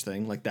is no such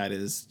thing. Like, that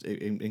is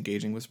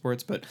engaging with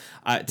sports. But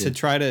to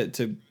try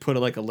to put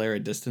a layer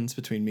of distance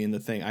between me and the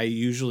thing, I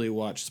usually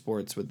watch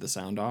sports with the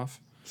sound off.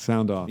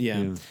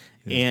 Yeah.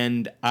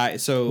 And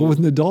with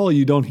Nadal,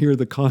 you don't hear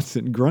the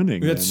constant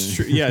grunning. That's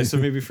true. Yeah. So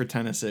maybe for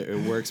tennis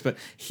it works, but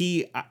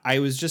I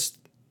was just,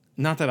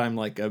 not that I'm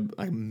like a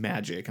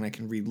magic and I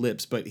can read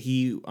lips, but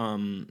he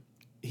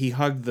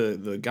hugged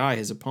the guy,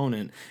 his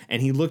opponent,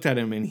 and he looked at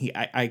him, and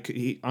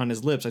he on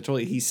his lips,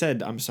 he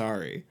said, "I'm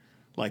sorry."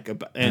 Like,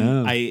 I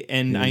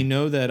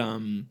know that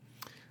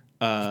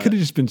he could have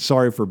just been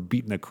sorry for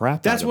beating the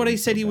crap. That's out what of he him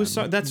said. so He was badly.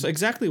 sorry. That's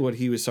exactly what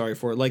he was sorry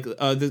for. Like,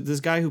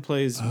 this guy who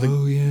plays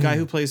guy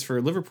who plays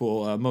for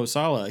Liverpool, Mo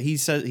Salah. He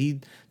said he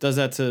does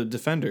that to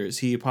defenders.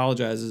 He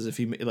apologizes if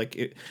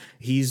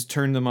he's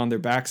turned them on their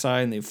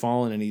backside and they've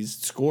fallen and he's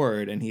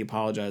scored, and he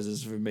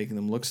apologizes for making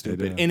them look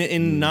stupid.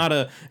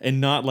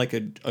 Not like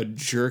a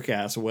jerk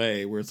ass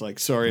way where it's like,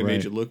 sorry, I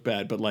made you look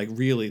bad, but like,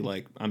 really,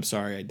 like, I'm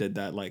sorry I did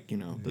that. Like,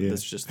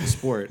 that's just the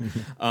sport.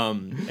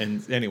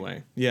 And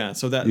anyway,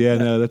 so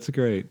that's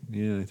great.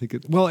 Yeah, I think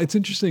it's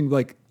interesting.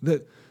 Like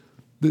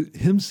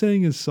him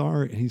saying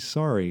he's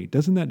sorry.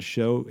 Doesn't that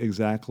show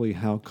exactly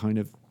how kind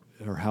of,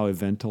 or how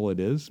eventful it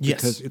is?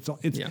 Because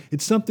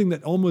it's something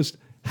that almost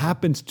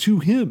happens to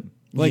him.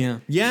 Like,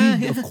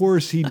 of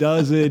course he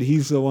does it.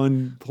 He's the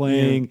one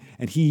playing,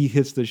 and he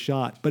hits the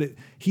shot. But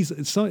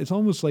it's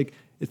almost like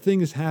a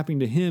thing is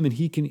happening to him, and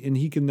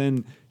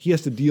he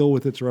has to deal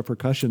with its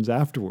repercussions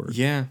afterwards.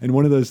 Yeah. And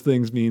one of those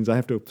things means I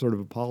have to sort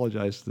of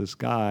apologize to this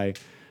guy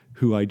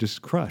who I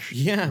just crushed.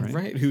 Yeah,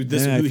 right. Who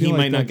he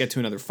might not get to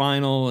another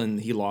final, and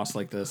he lost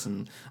like this,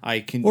 and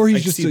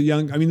he's a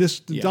young. I mean,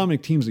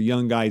 Dominic Thiem's a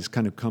young guy. He's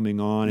kind of coming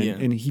on,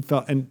 and he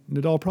felt, and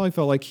Nadal probably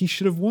felt like he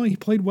should have won. He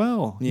played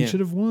well. He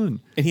should have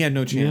won, and he had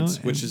no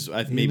chance. Which is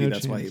maybe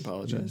that's why he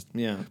apologized.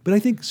 Yeah. But I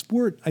think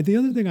the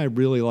other thing I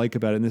really like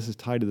about it, and this is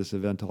tied to this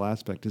evental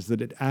aspect, is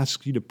that it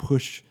asks you to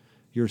push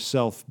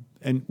yourself,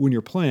 and when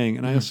you're playing,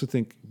 and I also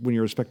think when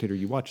you're a spectator,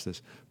 you watch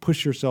this,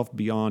 push yourself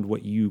beyond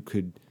what you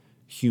could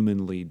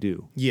humanly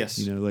do. Yes.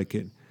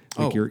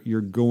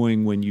 You're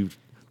going when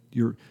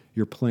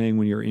you're playing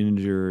when you're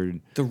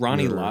injured. The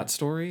Ronnie Lott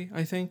story,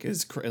 I think,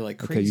 is crazy.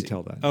 Okay, you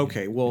tell that.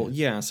 Okay,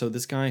 so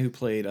this guy who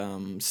played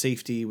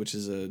safety, which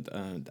is a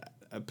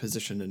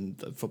position in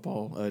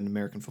football, in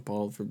American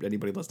football, for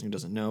anybody listening who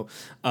doesn't know,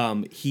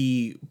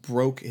 he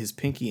broke his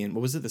pinky in,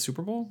 what was it, the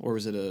Super Bowl? Or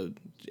was it a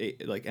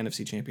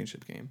NFC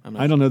Championship game?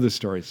 I don't know this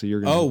story, so you're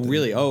going to... Oh,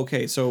 really? Oh,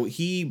 okay. So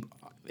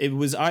it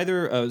was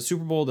either a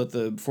Super Bowl that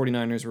the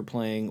 49ers were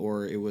playing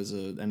or it was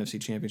a NFC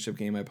Championship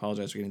game. I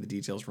apologize for getting the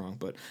details wrong,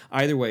 but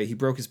either way, he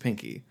broke his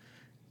pinky,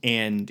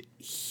 and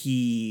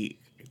he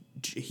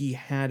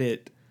had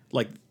it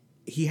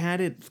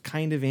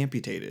kind of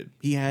amputated.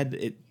 He had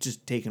it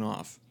just taken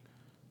off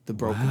the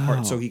broken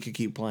part so he could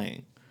keep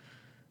playing.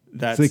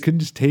 So they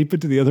couldn't just tape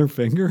it to the other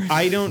finger?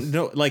 I don't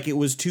know. Like, it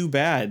was too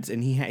bad,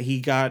 and he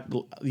got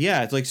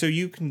It's like, so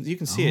you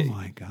can see it. Oh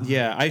my God.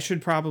 Yeah, I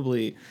should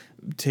probably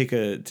take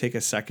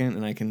a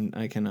second,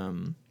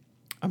 and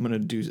I'm gonna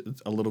do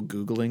a little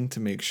Googling to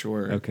make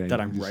sure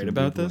that I'm right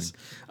about this.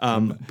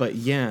 But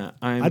yeah,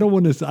 I don't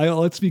want to.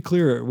 Let's be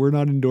clear. We're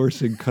not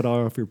endorsing cut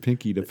off your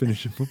pinky to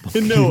finish a football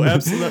game. No,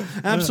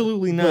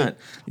 absolutely not.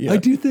 Yeah. I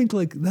do think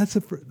like that's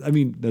I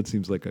mean, that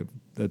seems like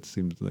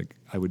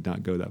I would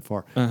not go that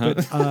far.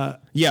 But,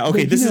 yeah.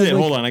 Okay. but, This is it.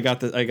 like, Hold on. I got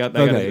this.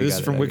 This is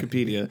from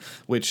Wikipedia,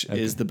 which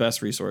is the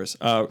best resource.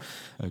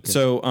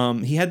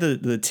 So he had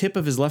the tip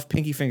of his left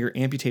pinky finger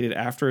amputated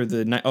after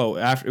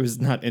after it was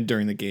not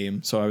during the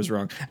game, so I was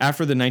wrong.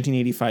 After the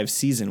 1985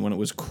 season, when it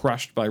was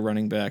crushed by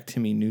running back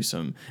Timmy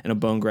Newsome, and a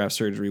bone graft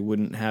surgery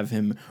wouldn't have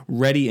him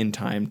ready in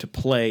time to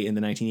play in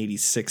the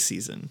 1986 I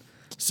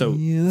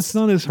that's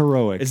not as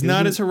heroic. It's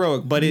not as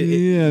heroic, but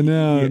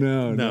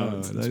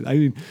no. I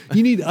mean,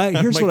 you need.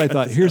 Here's what I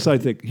thought. Here's what I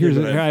think. Here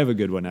I have a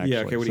good one actually.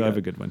 Yeah, okay, I have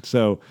a good one.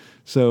 So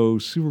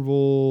Super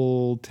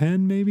Bowl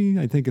 10, maybe.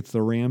 I think it's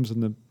the Rams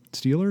and the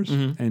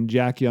Steelers, and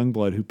Jack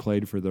Youngblood, who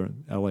played for the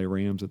L.A.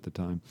 Rams at the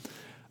time,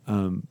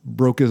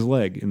 broke his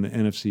leg in the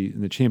NFC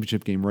in the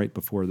championship game right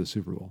before the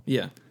Super Bowl.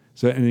 Yeah.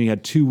 So and he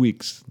had 2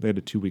 weeks. They had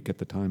a 2 week at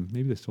the time.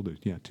 Maybe they still do.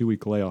 Yeah, 2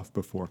 week layoff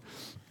before.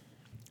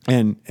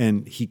 And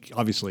he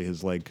obviously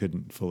his leg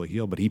couldn't fully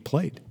heal, but he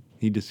played.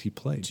 He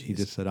played. Jeez. He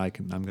just said, I'm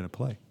going to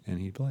play, and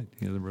he played.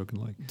 He had a broken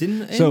leg.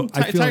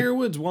 Tiger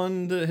Woods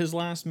won his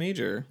last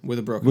major with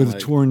a broken leg. With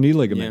torn knee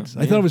ligaments.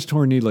 I thought it was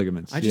torn knee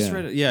ligaments. I just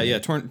read it. Yeah.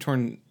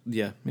 Torn.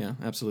 Yeah,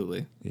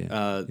 absolutely.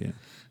 Yeah.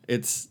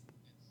 It's.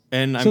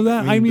 And so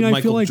I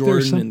feel like Jordan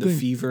there's something and the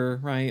fever,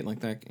 right? Like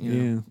that.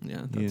 Yeah.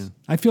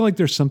 I feel like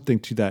there's something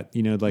to that.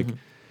 Like.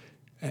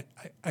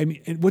 I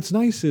mean, what's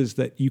nice is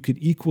that you could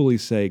equally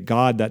say,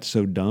 God, that's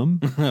so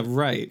dumb.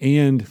 Right.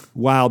 And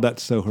wow,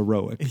 that's so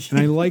heroic. And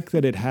I like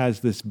that it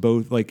has this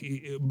both,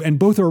 and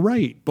both are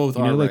right. Both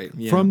are right.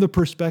 Yeah. From the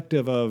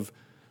perspective of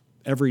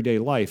everyday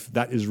life,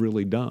 that is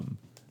really dumb.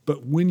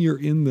 But when you're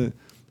in the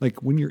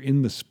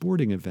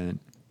sporting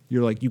event,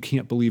 you're like, you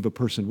can't believe a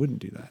person wouldn't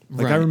do that.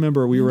 Like, right. I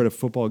remember I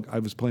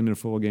was playing in a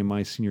football game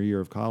my senior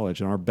year of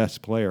college, and our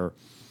best player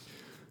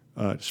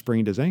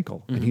sprained his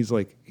ankle, and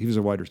he was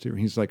a wide receiver.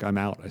 He's like, I'm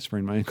out. I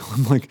sprained my ankle.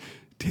 I'm like,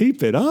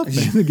 tape it up,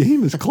 man. The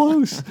game is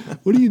close.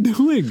 What are you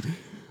doing?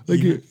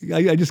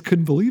 I just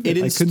couldn't believe it.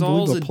 I couldn't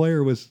believe the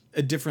player was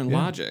a different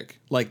logic.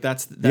 Like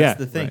that's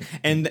the thing,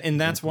 right. and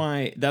that's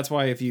why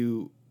if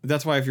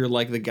you're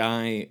like the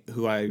guy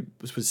who I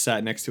was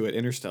sat next to at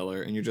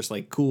Interstellar, and you're just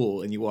like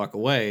cool, and you walk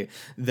away,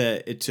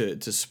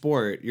 to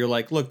sport, you're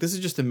like, look, this is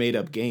just a made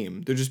up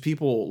game. They're just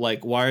people.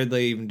 Like, why are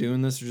they even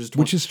doing this? They're just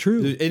which is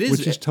true. It is,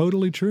 which is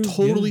totally true.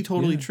 Totally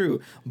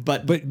true.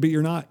 But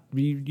you're not.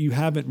 You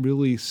haven't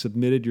really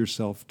submitted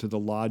yourself to the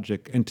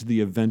logic and to the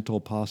eventual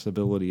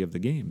possibility of the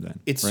game. Then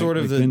it's right? sort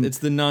of it's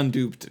the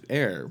non-duped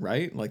air,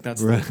 right? Like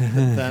that's right.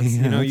 That's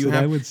that's what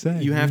I would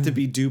say. You have to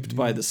be duped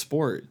by the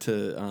sport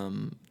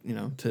to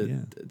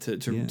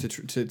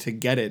to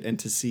get it and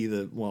to see I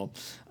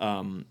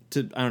don't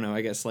know,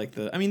 I guess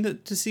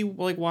to see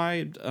like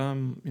why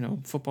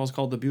football's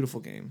called the beautiful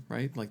game,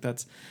 right? Like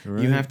that's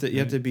right, you have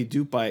to be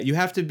duped by it. You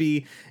have to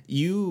be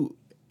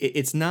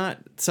it's not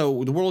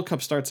so the World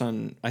Cup starts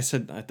on. I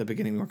said at the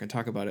beginning we weren't going to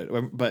talk about it,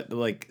 but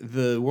like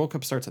the World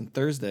Cup starts on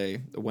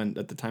Thursday when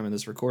at the time of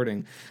this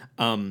recording,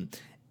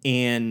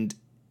 and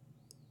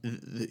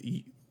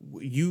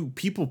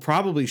people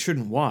probably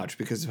shouldn't watch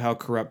because of how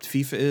corrupt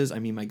FIFA is. I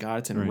mean, my God,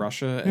 it's in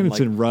Russia, and it's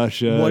in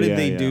Russia. What did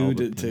they do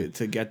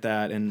to get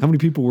that? And how many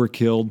people were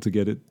killed to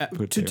get it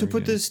put to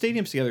put the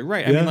stadiums together?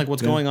 Right. I mean, like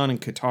what's going on in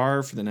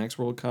Qatar for the next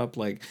World Cup?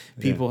 Like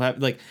people have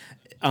like.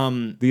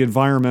 The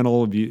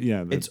environmental abuse,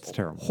 it's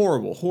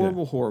terrible.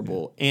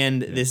 Horrible.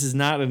 And this is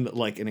not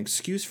an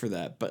excuse for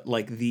that, but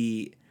like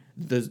the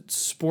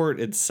sport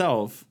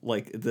itself,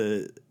 like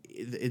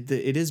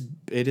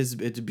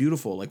it's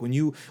beautiful. Like when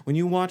you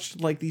watch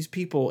like these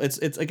people, it's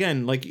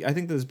again, like I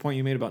think there's a point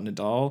you made about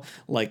Nadal,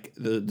 like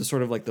the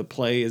sort of like the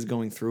play is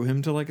going through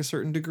him to like a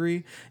certain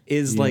degree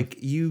is like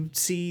you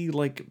see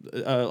like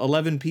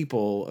 11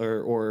 people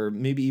or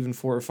maybe even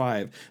 4 or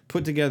 5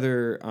 put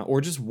together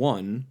or just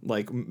one,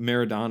 like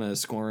Maradona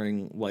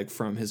scoring like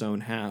from his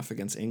own half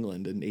against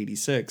England in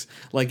 '86.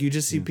 Like you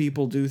just see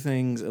people do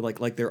things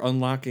like they're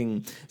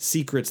unlocking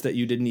secrets that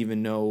you didn't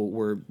even know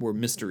were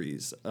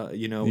mysteries,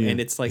 and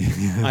it's like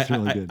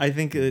I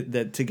think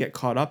that to get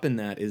caught up in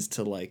that is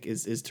to like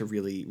is to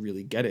really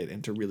really get it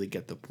and to really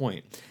get the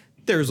point.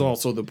 There's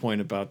also the point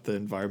about the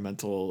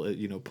environmental,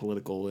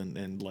 political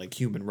and like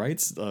human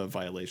rights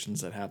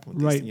violations that happen with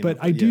these, Right, but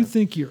I do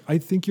think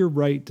you're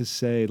right to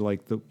say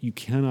like you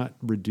cannot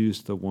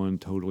reduce the one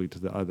totally to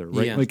the other,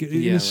 right? Yeah. Like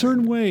in a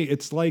certain way,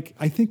 it's like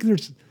I think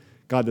there's.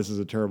 God, this is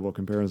a terrible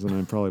comparison.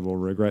 I probably will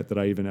regret that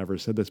I even ever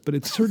said this, but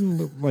it's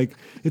certain like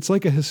it's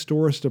like a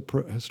historicist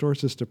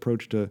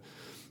approach to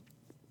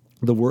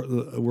the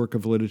work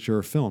of literature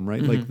or film,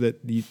 right? Like that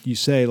you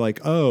say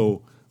like,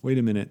 oh, wait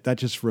a minute, that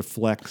just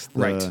reflects the,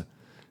 Right.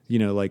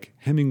 Like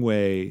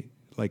Hemingway,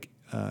 like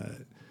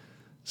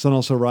Sun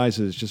Also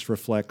Rises just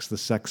reflects the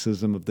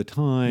sexism of the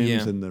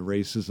times and the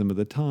racism of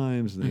the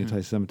times and the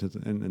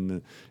anti-Semitism and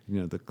the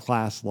the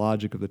class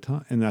logic of the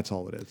time, and that's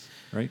all it is,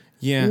 right?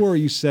 Yeah. Or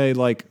you say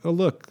like, oh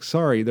look,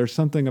 sorry, there's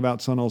something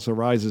about Sun Also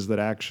Rises that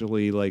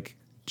actually like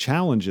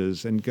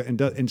challenges and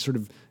sort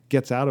of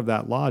gets out of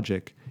that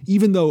logic,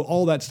 even though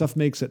all that stuff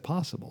makes it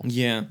possible.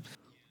 Yeah.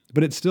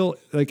 But it's still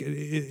like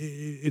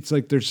it's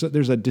like there's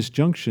a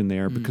disjunction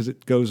there because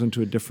it goes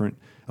into a different,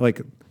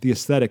 like the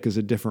aesthetic is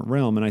a different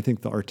realm, and I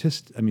think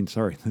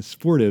the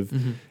sportive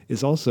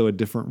is also a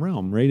different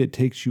realm, right? It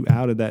takes you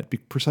out of that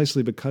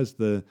precisely because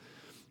the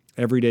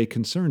everyday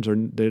concerns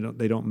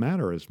they don't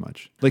matter as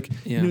much. Like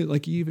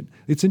like even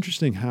it's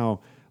interesting how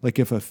like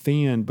if a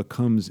fan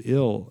becomes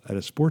ill at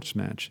a sports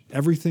match,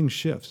 everything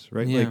shifts,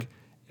 right? Yeah.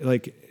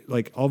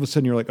 Like all of a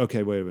sudden you're like,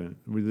 okay, wait a minute,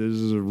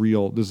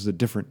 this is a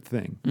different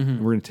thing. And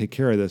we're going to take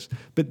care of this.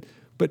 But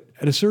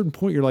at a certain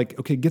point you're like,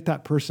 okay, get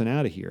that person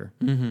out of here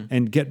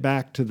and get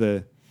back to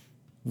the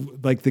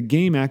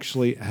game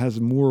actually has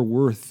more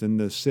worth than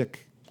the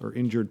sick or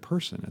injured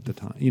person at the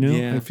time.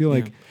 I feel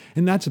like,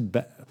 and that's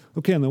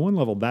okay, on the one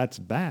level, that's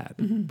bad.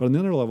 But on the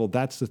other level,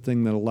 that's the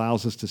thing that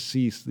allows us to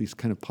see these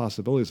kind of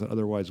possibilities that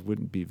otherwise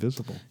wouldn't be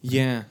visible.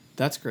 Yeah,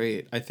 that's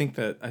great. I think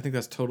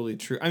that's totally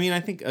true. I mean, I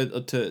think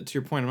to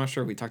your point, I'm not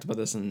sure if we talked about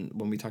this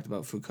when we talked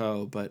about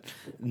Foucault, but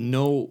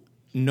no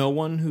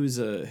one who's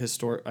a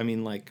historian. I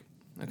mean, like,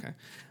 okay,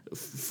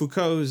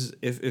 Foucault's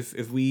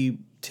if we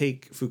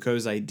take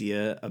Foucault's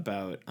idea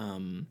about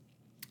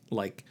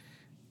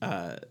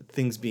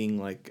things being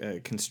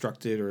like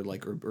constructed or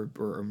like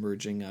or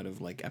emerging out of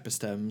like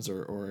epistemes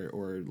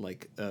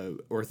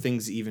or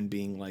things even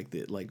being like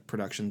the like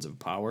productions of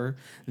power,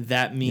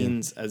 that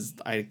means, as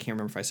I can't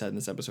remember if I said in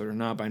this episode or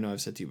not, but I know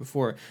I've said to you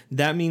before,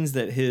 that means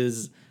that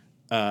his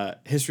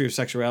History of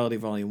Sexuality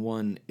Volume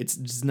 1, it's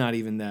just not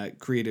even that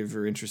creative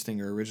or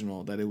interesting or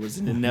original, that it was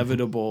an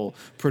inevitable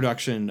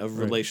production of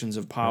relations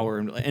of power.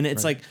 And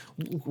it's like,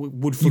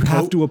 would Foucault... You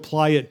have to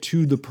apply it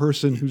to the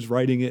person who's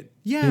writing it,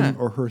 him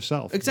or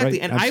herself. Exactly.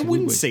 Right? And Absolutely. I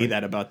wouldn't say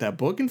that about that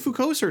book, and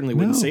Foucault certainly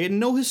wouldn't say it, and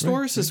no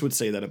historicist would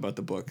say that about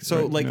the book.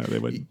 So, they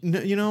wouldn't.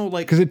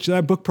 Like... Because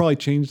that book probably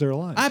changed their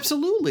lives.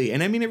 Absolutely.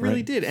 And I mean, it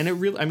really did. And it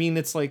really... I mean,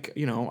 it's like,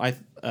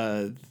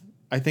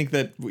 I think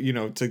that,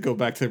 to go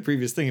back to the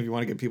previous thing, if you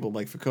want to get people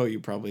like Foucault, you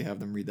probably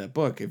have them read that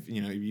book. If,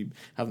 you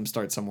have them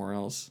start somewhere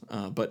else.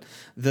 But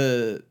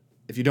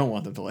if you don't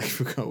want them to like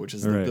Foucault, which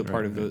is the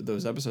part of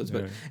those episodes.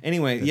 But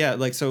anyway,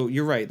 like, so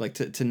you're right. Like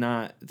to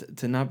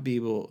not be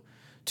able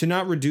to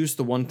not reduce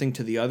the one thing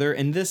to the other.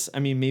 And this, I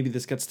mean, maybe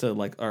this gets to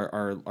like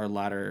our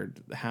latter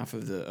half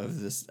of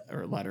this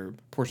or latter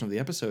portion of the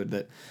episode,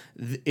 that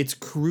it's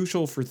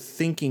crucial for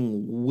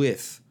thinking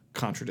with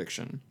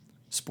contradiction.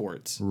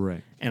 Sports,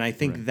 right? And I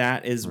think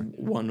that is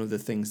one of the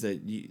things that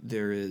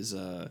there is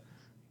a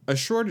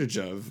shortage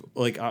of,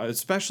 like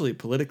especially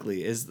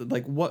politically, is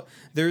like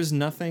there's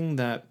nothing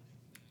that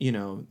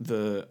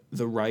the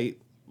right,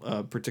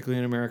 particularly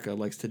in America,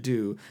 likes to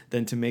do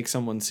than to make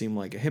someone seem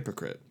like a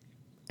hypocrite,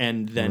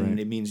 and then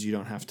it means you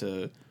don't have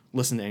to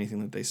listen to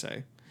anything that they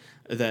say.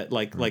 That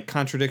like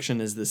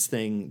contradiction is this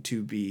thing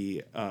to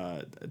be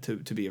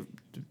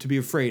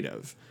afraid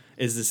of.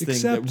 Is this thing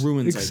that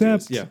ruins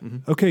ideas. Yeah.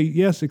 Mm-hmm. Okay.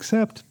 Yes.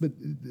 Except, but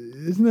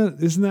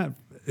isn't that?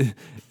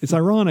 It's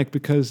ironic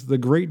because the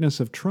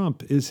greatness of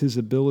Trump is his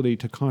ability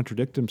to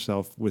contradict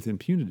himself with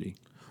impunity.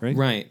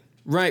 Right.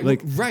 Right.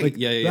 Like,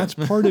 yeah. That's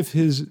part of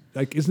his.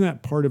 Like, isn't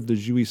that part of the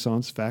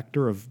jouissance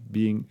factor of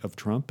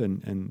Trump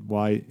and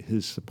why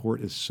his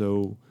support is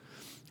so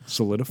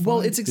solidified?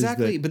 Well, it's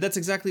exactly, but that's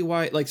exactly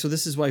why. Like, so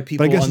this is why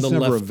people I guess on the it's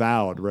never left,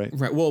 avowed, right?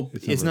 Right. Well,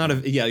 it's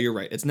not. Yeah, you're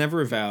right. It's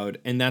never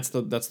avowed, and that's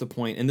the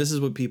point. And this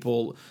is what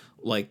people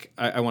like.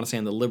 I want to say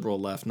on the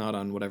liberal left, not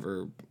on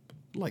whatever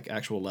like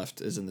actual left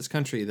is in this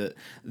country.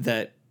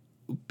 That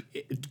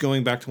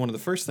going back to one of the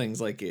first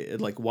things,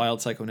 like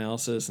wild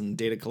psychoanalysis and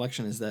data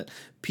collection, is that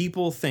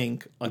people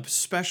think,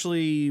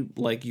 especially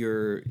like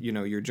your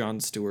Jon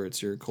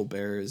Stewarts, your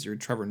Colberts, your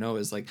Trevor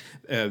Noahs, like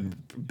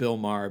Bill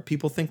Maher,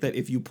 people think that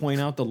if you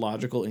point out the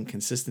logical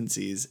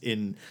inconsistencies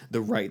in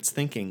the right's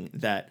thinking,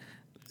 that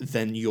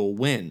then you'll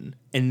win.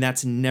 And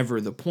that's never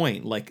the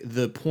point. Like,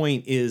 the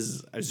point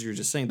is, as you're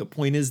just saying, the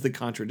point is the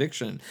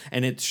contradiction.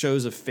 And it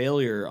shows a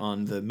failure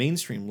on the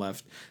mainstream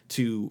left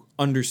to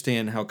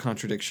understand how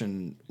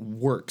contradiction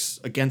works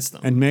against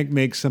them. And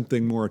make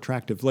something more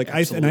attractive. Like,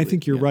 I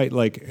think you're right.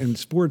 Like, in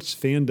sports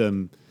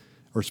fandom,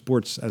 or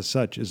sports as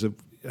such,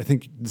 I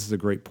think this is a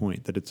great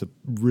point, that it's a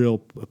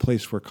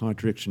place where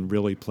contradiction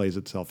really plays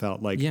itself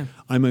out. Like, Yeah.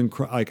 I'm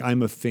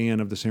a fan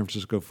of the San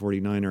Francisco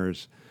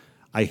 49ers.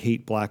 I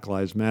hate Black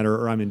Lives Matter,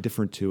 or I'm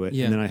indifferent to it.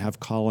 Yeah. And then I have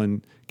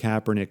Colin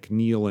Kaepernick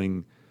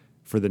kneeling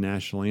for the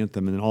national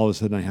anthem, and then all of a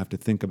sudden I have to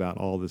think about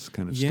all this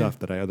kind of Yeah. stuff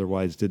that I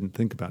otherwise didn't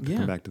think about. To Yeah.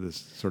 come back to this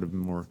sort of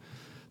more,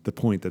 the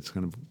point that's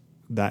kind of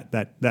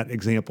that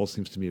example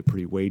seems to be a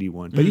pretty weighty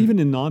one. But even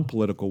in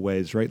non-political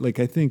ways, right? Like,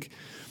 I think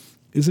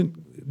isn't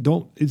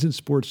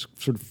sports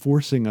sort of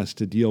forcing us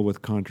to deal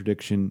with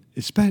contradiction?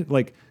 Especially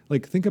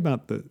like think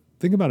about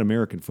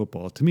American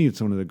football. To me,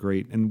 it's one of the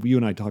great, and you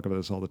and I talk about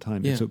this all the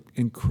time. Yeah.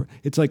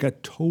 It's like a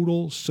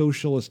total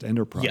socialist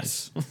enterprise.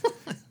 Yes.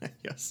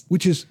 Yes.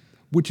 Which is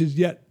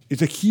yet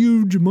it's a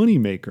huge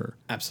moneymaker.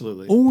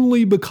 Absolutely.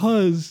 Only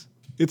because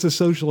it's a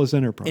socialist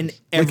enterprise. And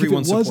if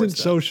everyone it wasn't supports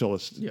that.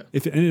 socialist, Yeah.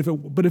 if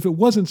it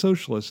wasn't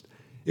socialist,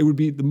 it would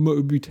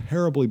be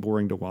terribly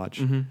boring to watch,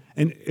 and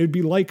it'd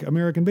be like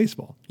American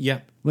baseball. Yeah.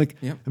 Like,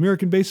 Yep.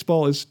 American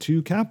baseball is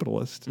too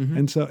capitalist,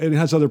 and so it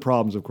has other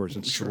problems. Of course,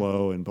 it's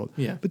slow and both.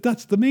 Yeah. But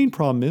that's the main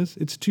problem, is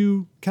it's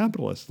too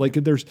capitalist. Like,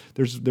 there's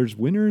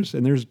winners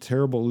and there's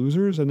terrible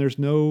losers, and there's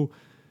no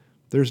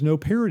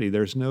parity.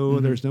 There's no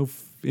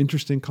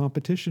interesting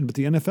competition. But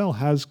the NFL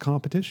has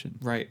competition,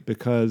 Right.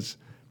 Because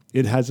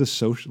it has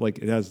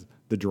it has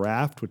the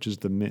draft, which is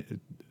the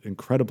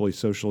incredibly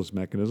socialist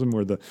mechanism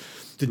where the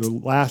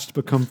last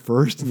become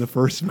first and the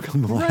first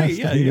become the last. Right,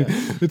 yeah, yeah.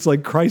 It's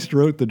like Christ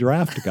wrote the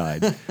draft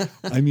guide.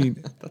 I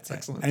mean, That's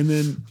excellent. And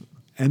then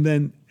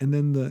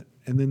the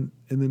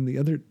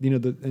other,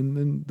 and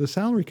then the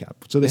salary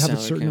cap. So they have a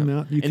certain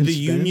amount you can the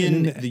spend.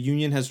 union, the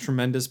union has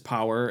tremendous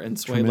power and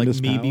sway, like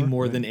Tremendous maybe power,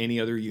 more right. than any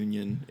other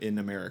union in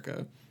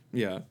America.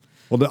 Yeah.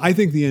 Well, I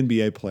think the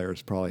NBA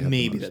players probably have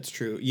Maybe the most. that's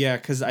true. Yeah,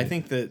 because I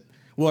think that,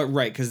 well,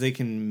 right, because they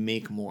can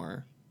make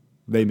more.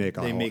 They make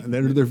a They whole. make-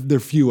 They're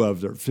few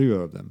of them.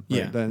 Right?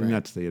 Yeah, And right.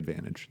 that's the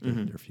advantage.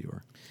 They're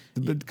fewer.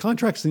 But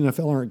contracts in the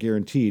NFL aren't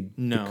guaranteed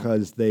No.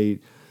 because they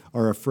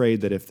are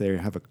afraid that if they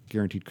have a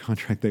guaranteed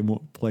contract, they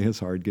won't play as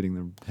hard, getting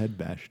their head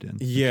bashed in.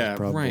 Yeah,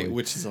 probably, right,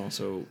 which is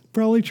also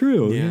probably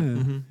true.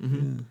 Yeah,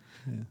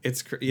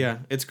 Yeah.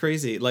 it's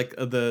crazy. Like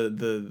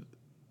the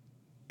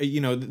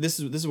this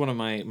is one of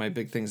my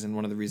big things, and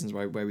one of the reasons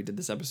why we did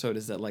this episode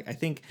is that, like, I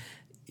think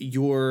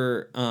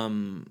your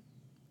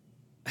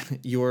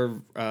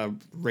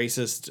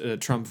racist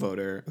Trump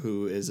voter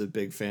who is a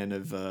big fan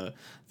of the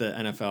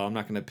NFL. I'm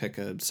not going to pick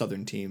a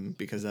Southern team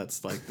because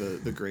that's like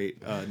the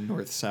great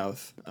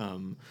North-South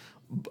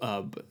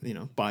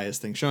bias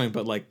thing showing,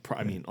 but like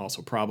I mean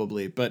also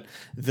probably, but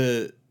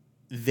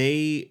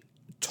they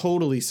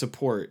totally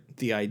support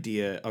the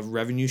idea of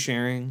revenue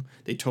sharing.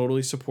 They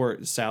totally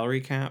support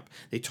salary cap.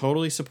 They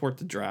totally support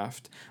the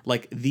draft.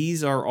 Like,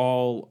 these are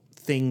all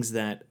things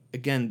that,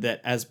 again,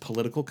 that as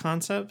political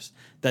concepts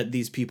that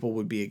these people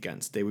would be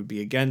against. They would be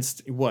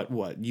against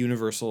what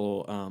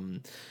universal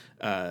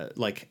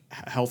like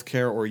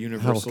healthcare or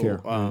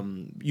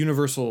universal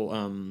universal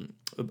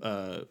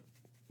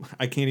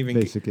I can't even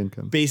Basic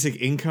income.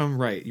 Basic income,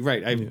 right?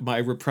 I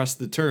repressed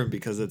the term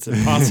because it's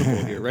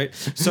impossible here, right?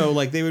 So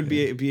like they would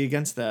be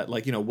against that,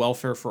 like,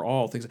 welfare for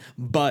all things,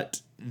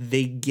 but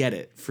they get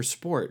it for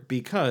sport,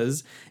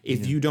 because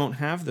if you don't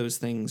have those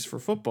things for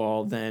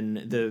football,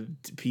 then the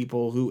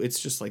people who, it's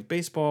just like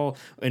baseball,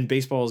 and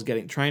baseball is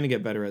trying to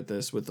get better at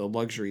this with the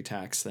luxury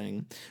tax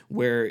thing,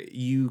 where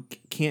you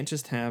can't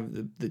just have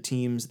the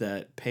teams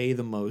that pay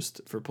the most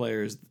for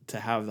players to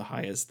have the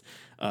highest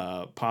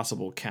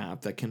possible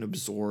cap that can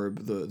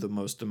absorb the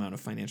most amount of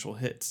financial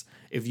hits.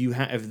 If you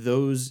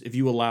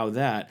allow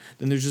that,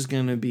 then there's just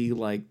going to be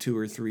like 2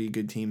 or 3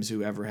 good teams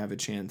who ever have a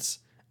chance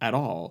at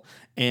all.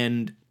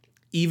 And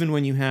even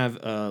when you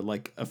have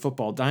like a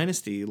football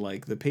dynasty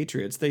like the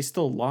Patriots, they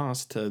still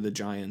lost to the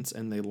Giants,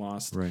 and they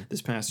lost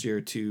this past year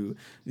to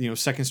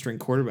second string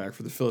quarterback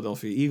for the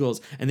Philadelphia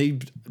Eagles, and they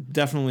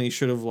definitely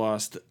should have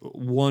lost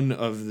one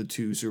of the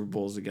 2 Super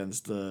Bowls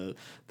against the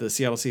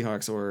Seattle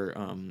Seahawks or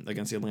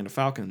against the Atlanta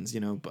Falcons.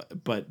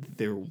 But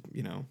they're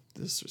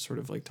this sort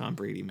of like Tom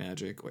Brady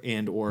magic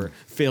or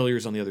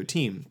failures on the other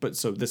team. But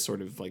so this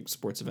sort of like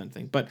sports event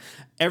thing, but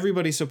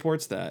everybody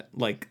supports that.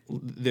 Like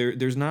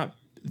there's not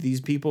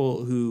these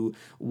people who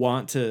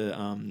want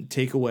to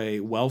take away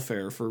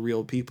welfare for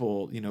real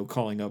people,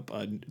 calling up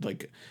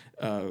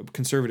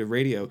conservative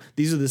radio.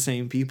 These are the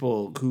same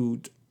people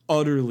who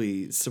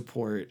utterly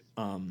support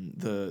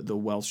the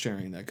wealth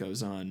sharing that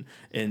goes on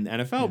in the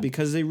NFL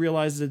because they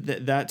realize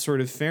that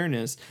sort of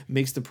fairness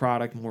makes the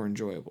product more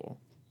enjoyable.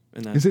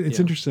 And it's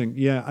interesting.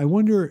 Yeah, I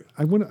wonder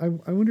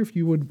if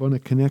you would want to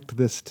connect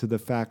this to the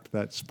fact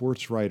that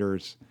sports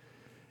writers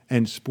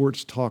and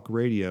sports talk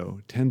radio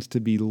tends to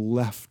be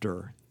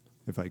lefter,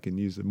 if I can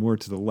use it, more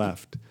to the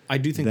left. I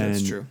do think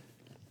that's true.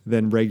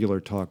 Than regular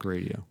talk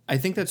radio. I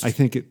think that's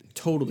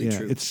totally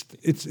true.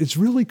 It's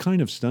really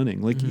kind of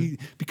stunning. Like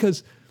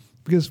because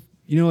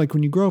like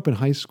when you grow up in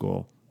high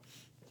school,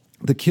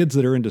 the kids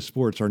that are into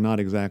sports are not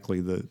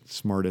exactly the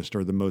smartest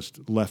or the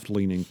most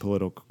left-leaning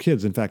political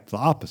kids. In fact, the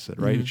opposite,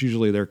 right? It's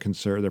usually their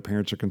parents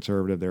are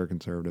conservative, they're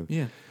conservative.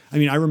 Yeah. I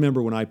mean, I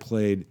remember when I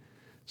played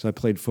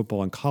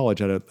football in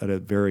college at a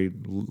very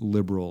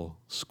liberal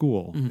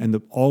school, and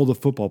all the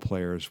football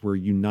players were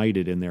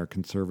united in their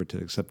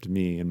conservative, except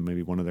me and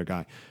maybe one other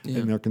guy,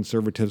 in their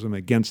conservatism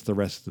against the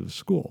rest of the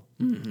school,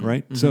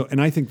 right? So,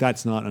 and I think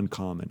that's not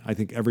uncommon. I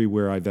think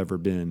everywhere I've ever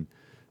been,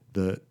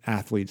 the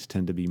athletes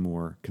tend to be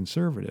more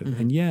conservative.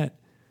 And yet,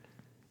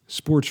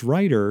 sports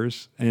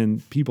writers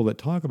and people that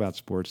talk about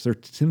sports, there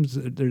seems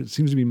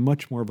to be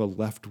much more of a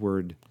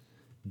leftward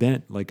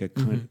bent, like a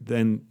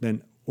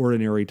than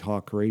ordinary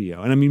talk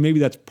radio. And I mean, maybe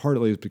that's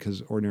partly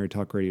because ordinary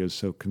talk radio is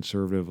so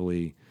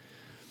conservatively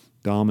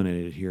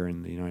dominated here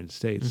in the United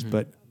States.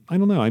 But I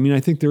don't know. I mean,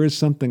 I think there is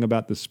something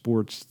about the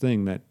sports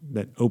thing that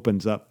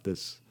opens up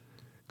this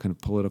kind of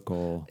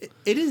political.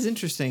 It is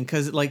interesting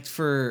because, like,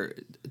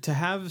 to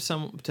have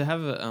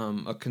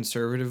a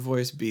conservative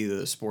voice be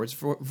the sports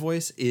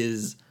voice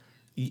is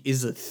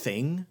a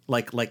thing.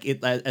 Like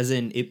it, as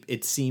in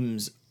it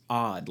seems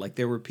odd. Like,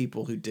 there were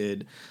people who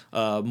did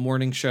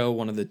morning show,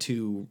 one of the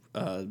two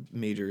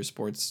major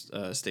sports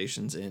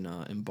stations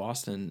in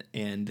Boston,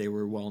 and they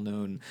were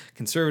well-known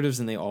conservatives,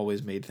 and they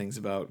always made things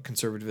about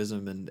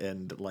conservatism,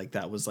 and like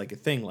that was like a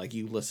thing. Like,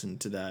 you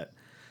listened to that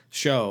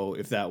show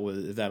if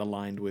that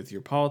aligned with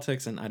your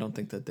politics, and I don't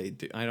think that they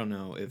do. I don't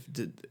know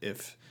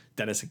if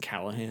Dennis and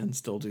Callahan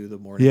still do the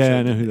morning show. Yeah,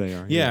 I know who they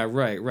are. Yeah,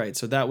 right.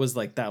 So that was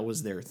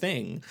their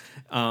thing.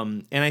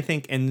 And I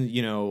think, and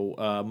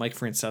Mike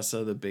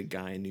Francesa, the big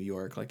guy in New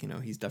York, like,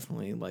 he's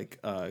definitely like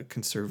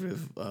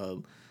conservative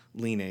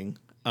leaning.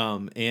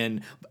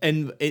 And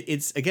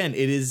it's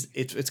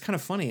kind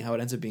of funny how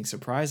it ends up being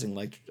surprising.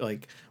 Like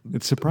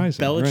it's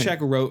surprising. Belichick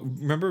right.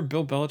 remember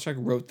Bill Belichick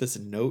wrote this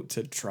note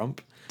to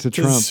Trump.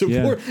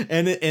 Yeah.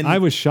 And I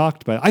was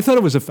shocked by it. I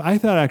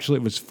thought actually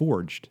it was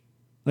forged.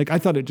 Like, I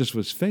thought it just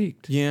was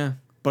faked. Yeah,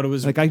 but it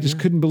was like, I just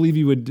couldn't believe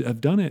he would have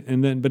done it.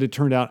 But it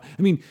turned out,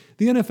 I mean,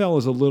 the NFL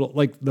is a little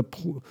like the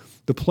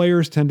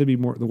players tend to be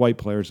more, the white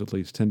players at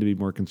least tend to be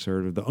more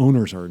conservative. The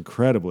owners are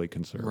incredibly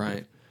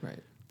conservative. Right.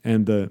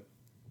 And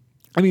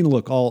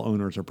look, all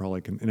owners are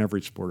probably in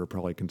every sport are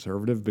probably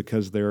conservative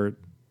because they're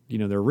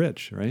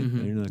rich, right?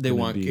 They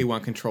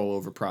want control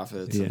over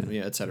profits,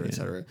 et cetera, et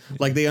cetera.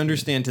 Like, they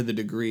understand to the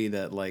degree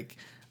that like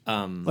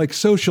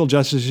social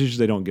justice issues,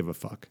 they don't give a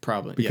fuck.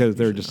 Probably. Because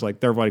they're just like,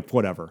 they're like,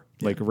 whatever.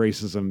 Yeah. Like,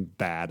 racism,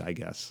 bad, I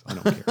guess. I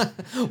don't care.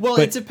 Well,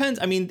 it depends.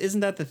 I mean,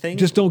 isn't that the thing?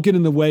 Just don't get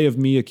in the way of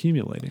me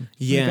accumulating.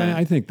 Yeah. Like,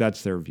 I think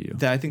that's their view.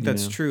 I think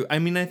that's true. I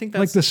mean, I think that's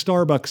like the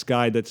Starbucks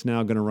guy that's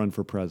now going to run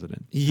for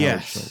president.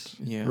 Yes.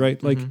 Yeah.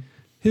 Right? Like,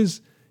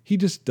 he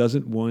just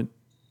doesn't want,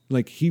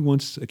 like, he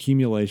wants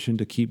accumulation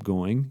to keep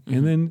going.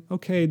 And then,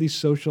 okay, these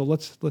social,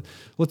 let's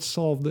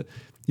solve the,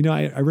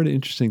 I read an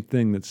interesting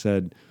thing that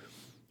said,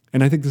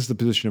 and I think this is the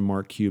position of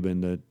Mark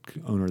Cuban, the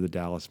owner of the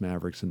Dallas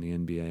Mavericks and the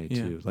NBA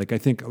too. Yeah. Like, I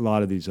think a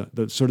lot of these,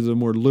 the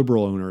more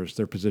liberal owners,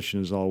 their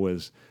position is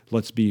always,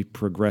 let's be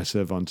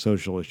progressive on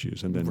social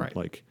issues, and then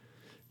like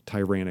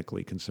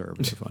tyrannically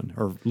conservative on,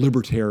 or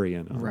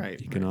libertarian on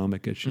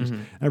economic issues.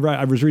 I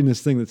was reading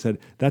this thing that said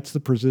that's the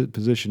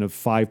position of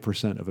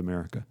 5% of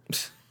America.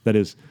 That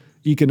is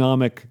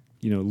economic,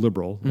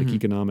 liberal, like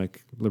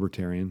economic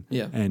libertarian,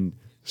 and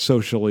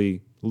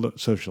socially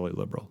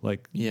liberal,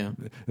 like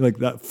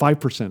that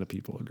 5% of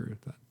people agree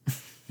with that.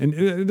 And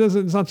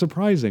it's not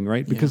surprising,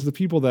 right? Because the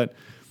people that,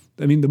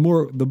 I mean,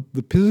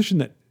 the position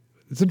that,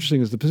 it's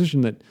interesting, is the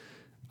position that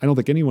I don't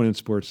think anyone in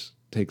sports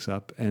takes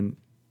up, and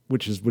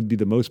would be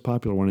the most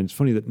popular one, and it's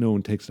funny that no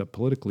one takes it up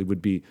politically,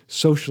 would be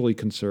socially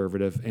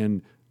conservative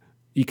and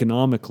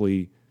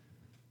economically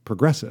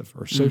progressive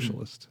or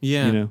socialist.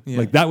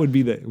 Like, that would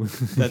be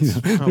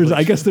the,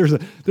 I guess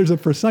there's a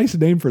precise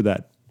name for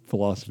that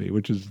philosophy,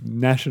 which is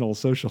National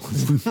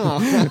Socialism,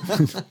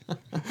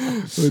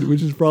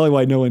 which is probably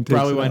why no one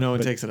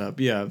takes it up.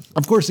 Yeah,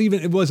 of course.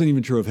 It wasn't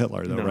even true of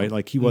Hitler, though, right?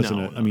 Like, he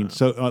wasn't.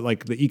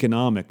 Like the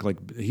economic,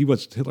 like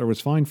Hitler was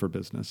fine for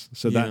business.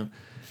 So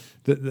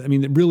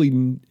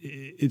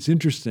it's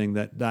interesting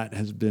that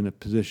has been a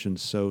position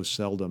so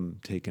seldom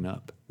taken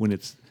up when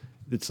it's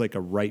like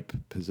a ripe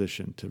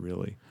position to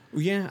really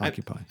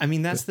occupy.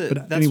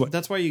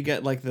 That's why you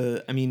get like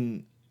the. I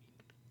mean,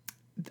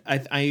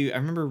 I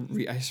remember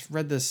I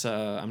read this.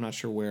 I'm not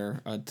sure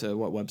where to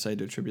what website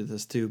to attribute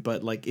this to,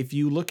 but like, if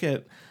you look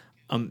at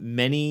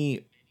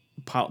many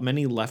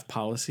left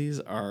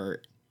policies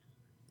are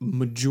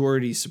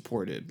majority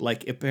supported.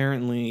 Like,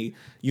 apparently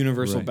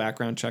universal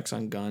background checks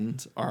on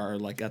guns are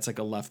like, that's like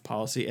a left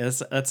policy.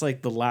 That's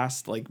like the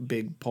last like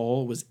big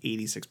poll was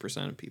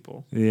 86% of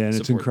people. Yeah, and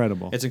it's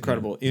incredible. It's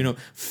incredible.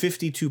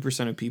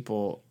 52% of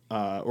people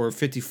or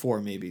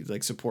 54 maybe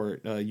like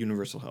support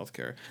universal health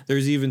care.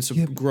 There's even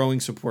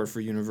growing support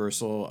for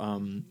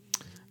universal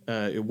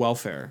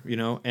welfare,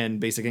 and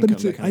basic income,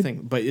 that kind of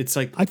thing. But it's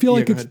like, I feel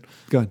like it's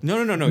go ahead. No.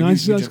 I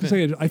was going to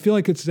say, I feel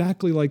like it's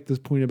exactly like this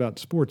point about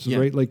sports,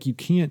 right? Like, you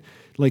can't,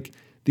 like,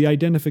 the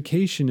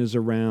identification is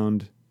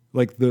around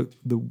like the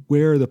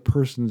where the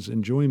person's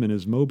enjoyment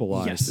is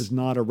mobilized Yes. is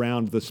not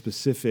around the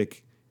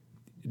specific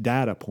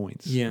data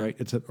points, Yeah.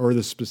 right? Or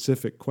the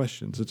specific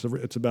questions.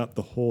 It's about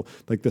the whole,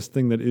 like this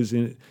thing that is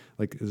in,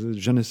 like is a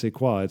je ne sais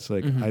quoi. It's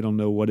like I don't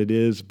know what it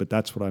is, but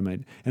that's what I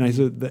might. And I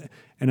said,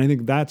 and I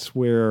think that's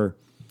where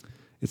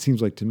it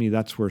seems like to me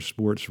that's where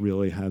sports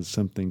really has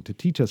something to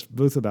teach us,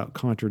 both about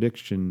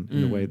contradiction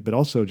in the way, but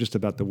also just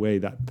about the way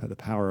that the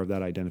power of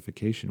that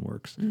identification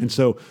works. And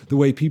so the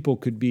way people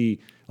could be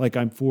like,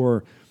 I'm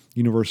for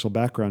universal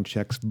background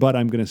checks, but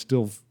I'm going to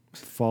still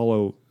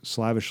follow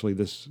slavishly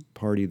this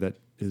party that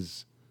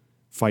is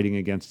fighting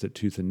against it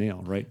tooth and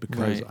nail, right?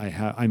 Because Right.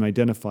 I'm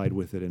identified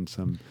with it in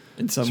some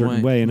way.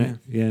 certain way. And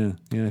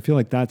I feel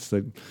like that's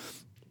the,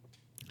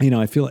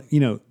 I feel like,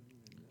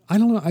 I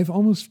don't know. I've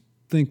almost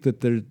think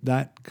that there's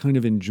that kind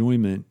of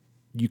enjoyment.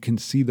 You can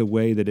see the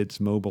way that it's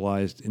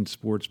mobilized in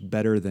sports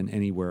better than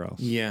anywhere else.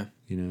 Yeah.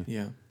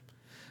 Yeah.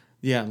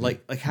 Yeah,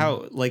 like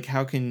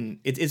how can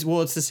it's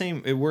well, it's the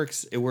same. It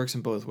works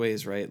in both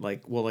ways, right?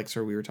 Like, well, like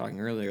sort of we were talking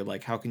earlier,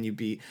 like how can you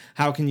be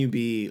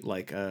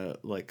like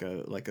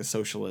a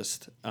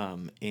socialist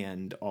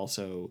and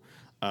also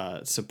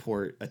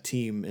support a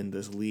team in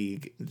this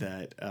league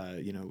that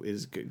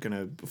is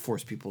gonna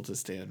force people to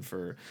stand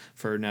for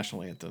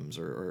national anthems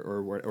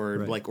or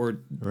Right. like or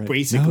Right.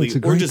 basically No, it's a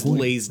or great just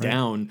point. lays Right.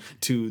 down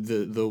to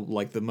the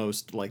like the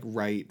most like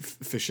right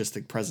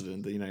fascistic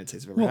president the United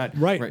States have ever had.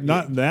 Right.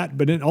 Not that,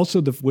 but it also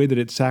the way that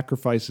it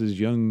sacrifices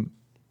young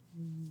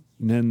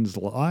men's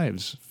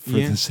lives for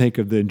Yeah. the sake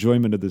of the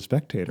enjoyment of the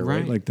spectator,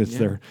 right? Right. Like that's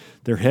Yeah.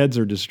 their heads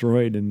are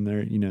destroyed and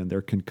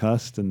they're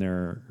concussed and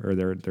their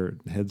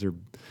heads are,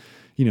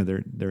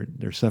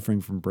 they're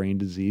suffering from brain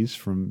disease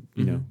from,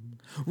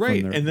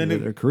 Right, from and then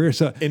their career.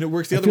 So and it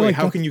works the I other feel way. like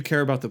How that's- can you care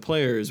about the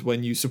players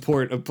when you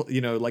support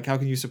like how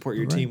can you support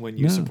your Right. team when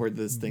you No. support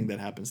this thing that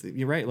happens?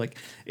 You're right. Like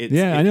it's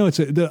I know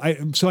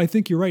so I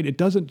think you're right. It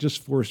doesn't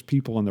just force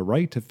people on the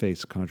right to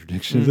face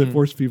contradictions. Mm-hmm. It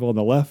forces people on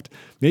the left,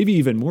 maybe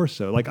even more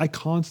so. Like I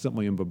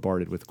constantly am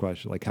bombarded with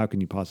questions like, how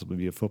can you possibly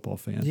be a football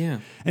fan? Yeah.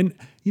 And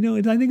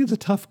I think it's a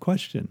tough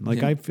question.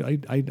 Like Yeah.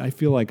 I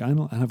feel like I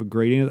don't have a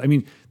great answer. I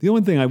mean, the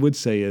only thing I would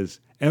say is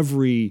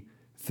every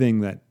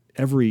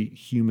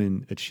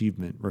human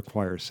achievement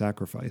requires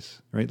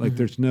sacrifice, right? Like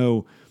there's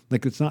no,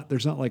 like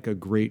there's not like a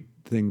great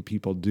thing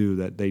people do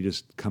that they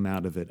just come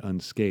out of it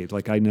unscathed.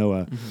 Like I know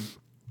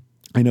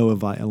a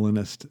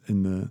violinist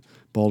in the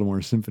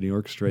Baltimore Symphony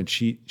Orchestra, and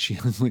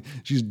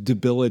she's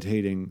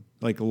debilitating,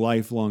 like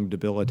lifelong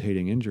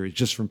debilitating injuries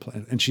just from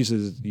playing. And she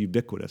says it's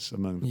ubiquitous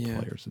among the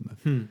players in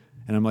the.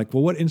 And I'm like,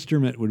 well, what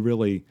instrument would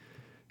really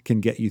can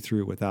get you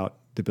through without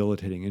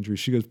debilitating injuries?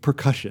 She goes,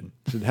 percussion.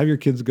 So have your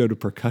kids go to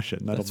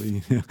percussion. That'll be,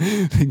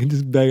 they can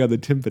just bang on the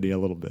timpani a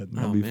little bit and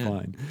that'll be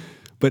fine.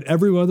 But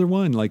every other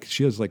one, like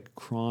she has like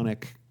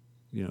chronic,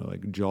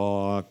 like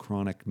jaw,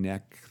 chronic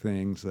neck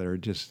things that are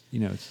just,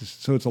 it's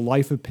just, so it's a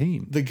life of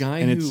pain.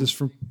 It's just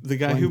from the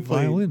guy who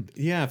played violin.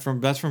 Yeah,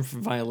 from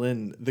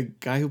violin. The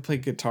guy who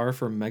played guitar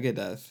for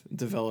Megadeth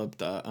developed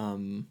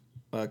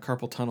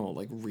carpal tunnel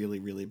like really,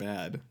 really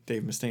bad.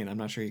 Dave Mustaine. I'm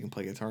not sure he can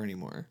play guitar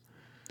anymore.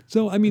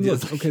 So I mean,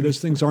 look, okay, those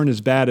things aren't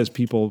as bad as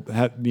people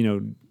have,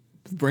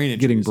 Brain injuries.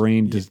 getting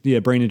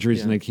brain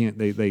injuries, and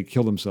they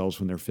kill themselves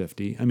when they're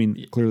 50. I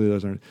mean, clearly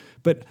those aren't.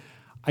 But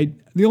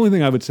the only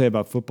thing I would say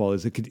about football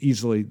is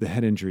the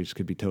head injuries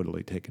could be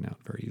totally taken out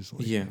very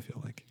easily. Yeah. I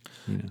feel like,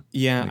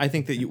 Yeah, I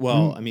think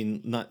that I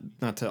mean,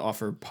 not to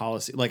offer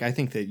policy. Like, I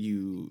think that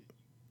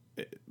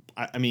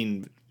I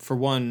mean, for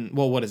one,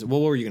 well, what is it?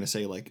 Well, what were you going to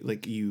say?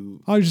 Like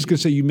you. I was just going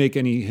to say you make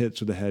any hits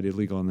with the head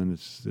illegal, and then it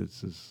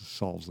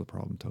solves the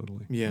problem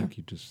totally. Yeah. Like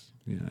you just,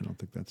 I don't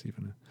think that's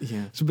even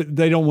Yeah. So, but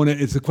they don't want to.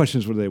 It's the question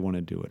is whether they want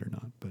to do it or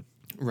not. But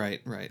Right.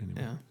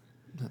 Yeah,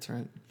 that's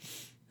right.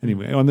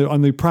 anyway, on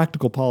the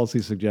practical policy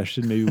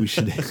suggestion, maybe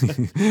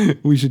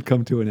we should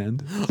come to an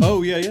end.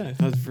 Oh yeah,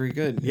 that's very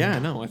good. Yeah,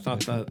 no, I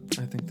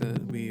think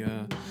that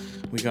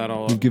we got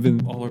all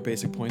our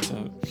basic points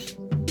out.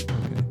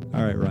 Okay.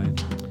 All right, Ryan.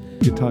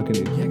 Good talking to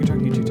you. Yeah, good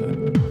talking to you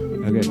too,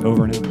 Todd. Okay,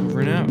 over and out. Over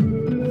and out.